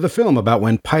Heart, or the film about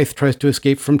when Pyth tries to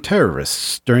escape from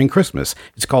terrorists during Christmas.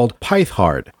 It's called Pyth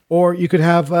Hard. Or you could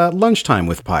have Lunchtime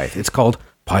with Pyth. It's called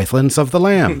Pythlands of the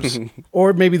Lambs.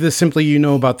 Or maybe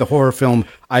about the horror film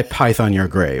I Pyth on Your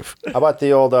Grave. How about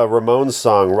the old Ramones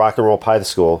song, Rock and Roll Pyth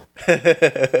School?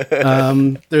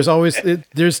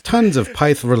 There's tons of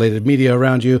Pyth-related media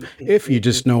around you if you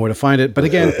just know where to find it. But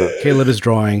again, Caleb is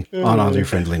Drawing on all your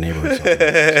friendly neighborhoods.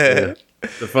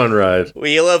 It's a fun ride.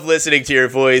 We love listening to your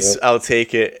voice. Yep. I'll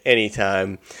take it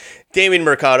anytime. Damien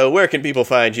Mercado, where can people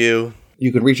find you?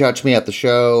 You can reach out to me at the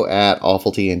show at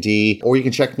Awful D&D, or you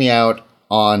can check me out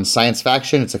on Science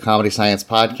Faction. It's a comedy science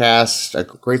podcast, a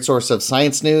great source of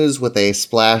science news with a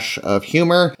splash of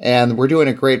humor. And we're doing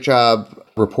a great job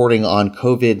reporting on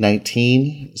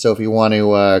COVID-19. So if you want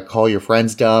to call your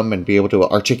friends dumb and be able to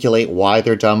articulate why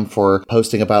they're dumb for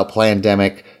posting about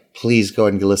pandemic, please go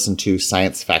ahead and listen to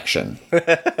Science Faction.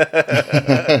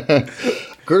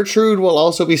 Gertrude will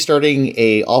also be starting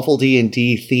a Awful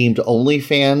D&D themed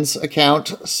OnlyFans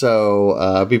account,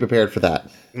 so be prepared for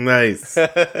that. Nice.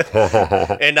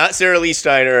 And not Sarah Lee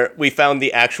Steiner. We found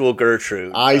the actual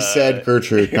Gertrude. I said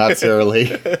Gertrude, not Sarah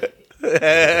Lee.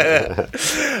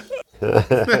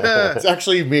 It's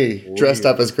actually me, dressed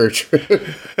up as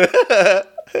Gertrude.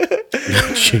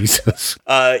 Jesus.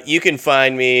 You can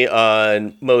find me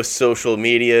on most social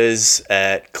medias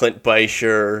at Clint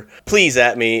Beischer. Please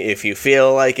at me if you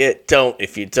feel like it. Don't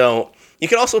if you don't. You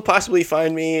can also possibly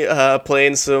find me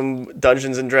playing some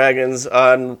Dungeons and Dragons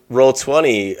on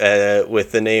Roll20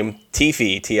 with the name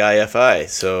Tifi, Tifi.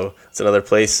 So it's another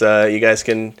place you guys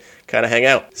can kind of hang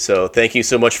out. So thank you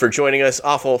so much for joining us,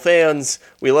 awful fans.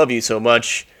 We love you so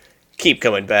much. Keep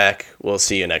coming back. We'll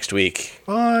see you next week.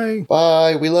 Bye.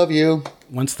 Bye. We love you.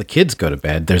 Once the kids go to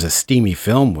bed, there's a steamy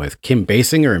film with Kim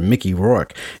Basinger and Mickey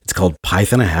Rourke. It's called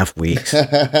Python and a Half Weeks.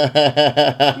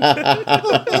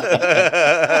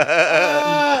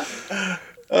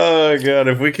 Oh, God.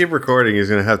 If we keep recording, he's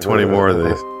going to have 20 more of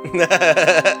these.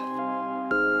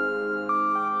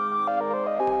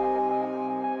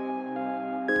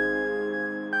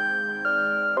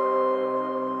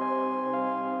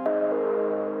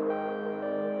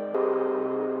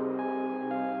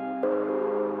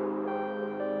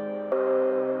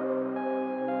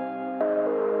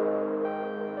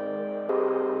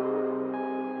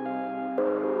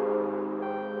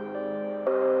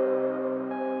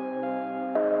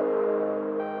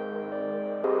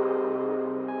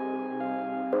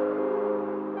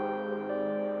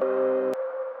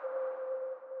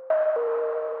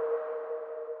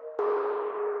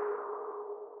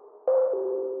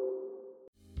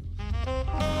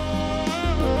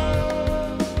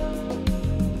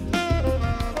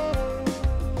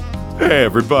 Hey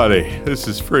everybody, this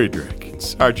is Friedrich,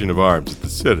 Sergeant of Arms at the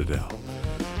Citadel.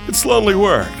 It's lonely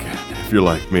work, and if you're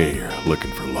like me, you're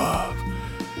looking for love.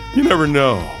 You never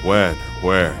know when or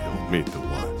where you'll meet the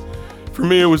one. For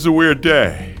me, it was a weird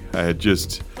day. I had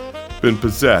just been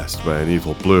possessed by an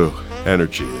evil blue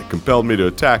energy that compelled me to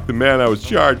attack the man I was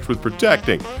charged with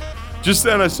protecting. Just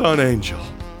then I saw an angel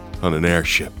on an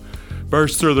airship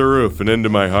burst through the roof and into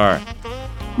my heart.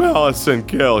 Millicent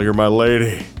Gill, you're my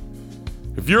lady.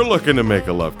 If you're looking to make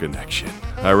a love connection,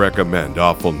 I recommend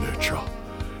Awful Neutral.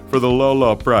 For the low,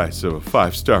 low price of a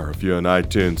 5-star review on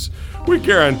iTunes, we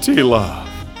guarantee love.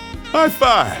 High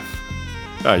five!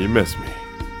 Ah, you missed me.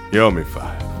 You owe me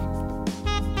 5.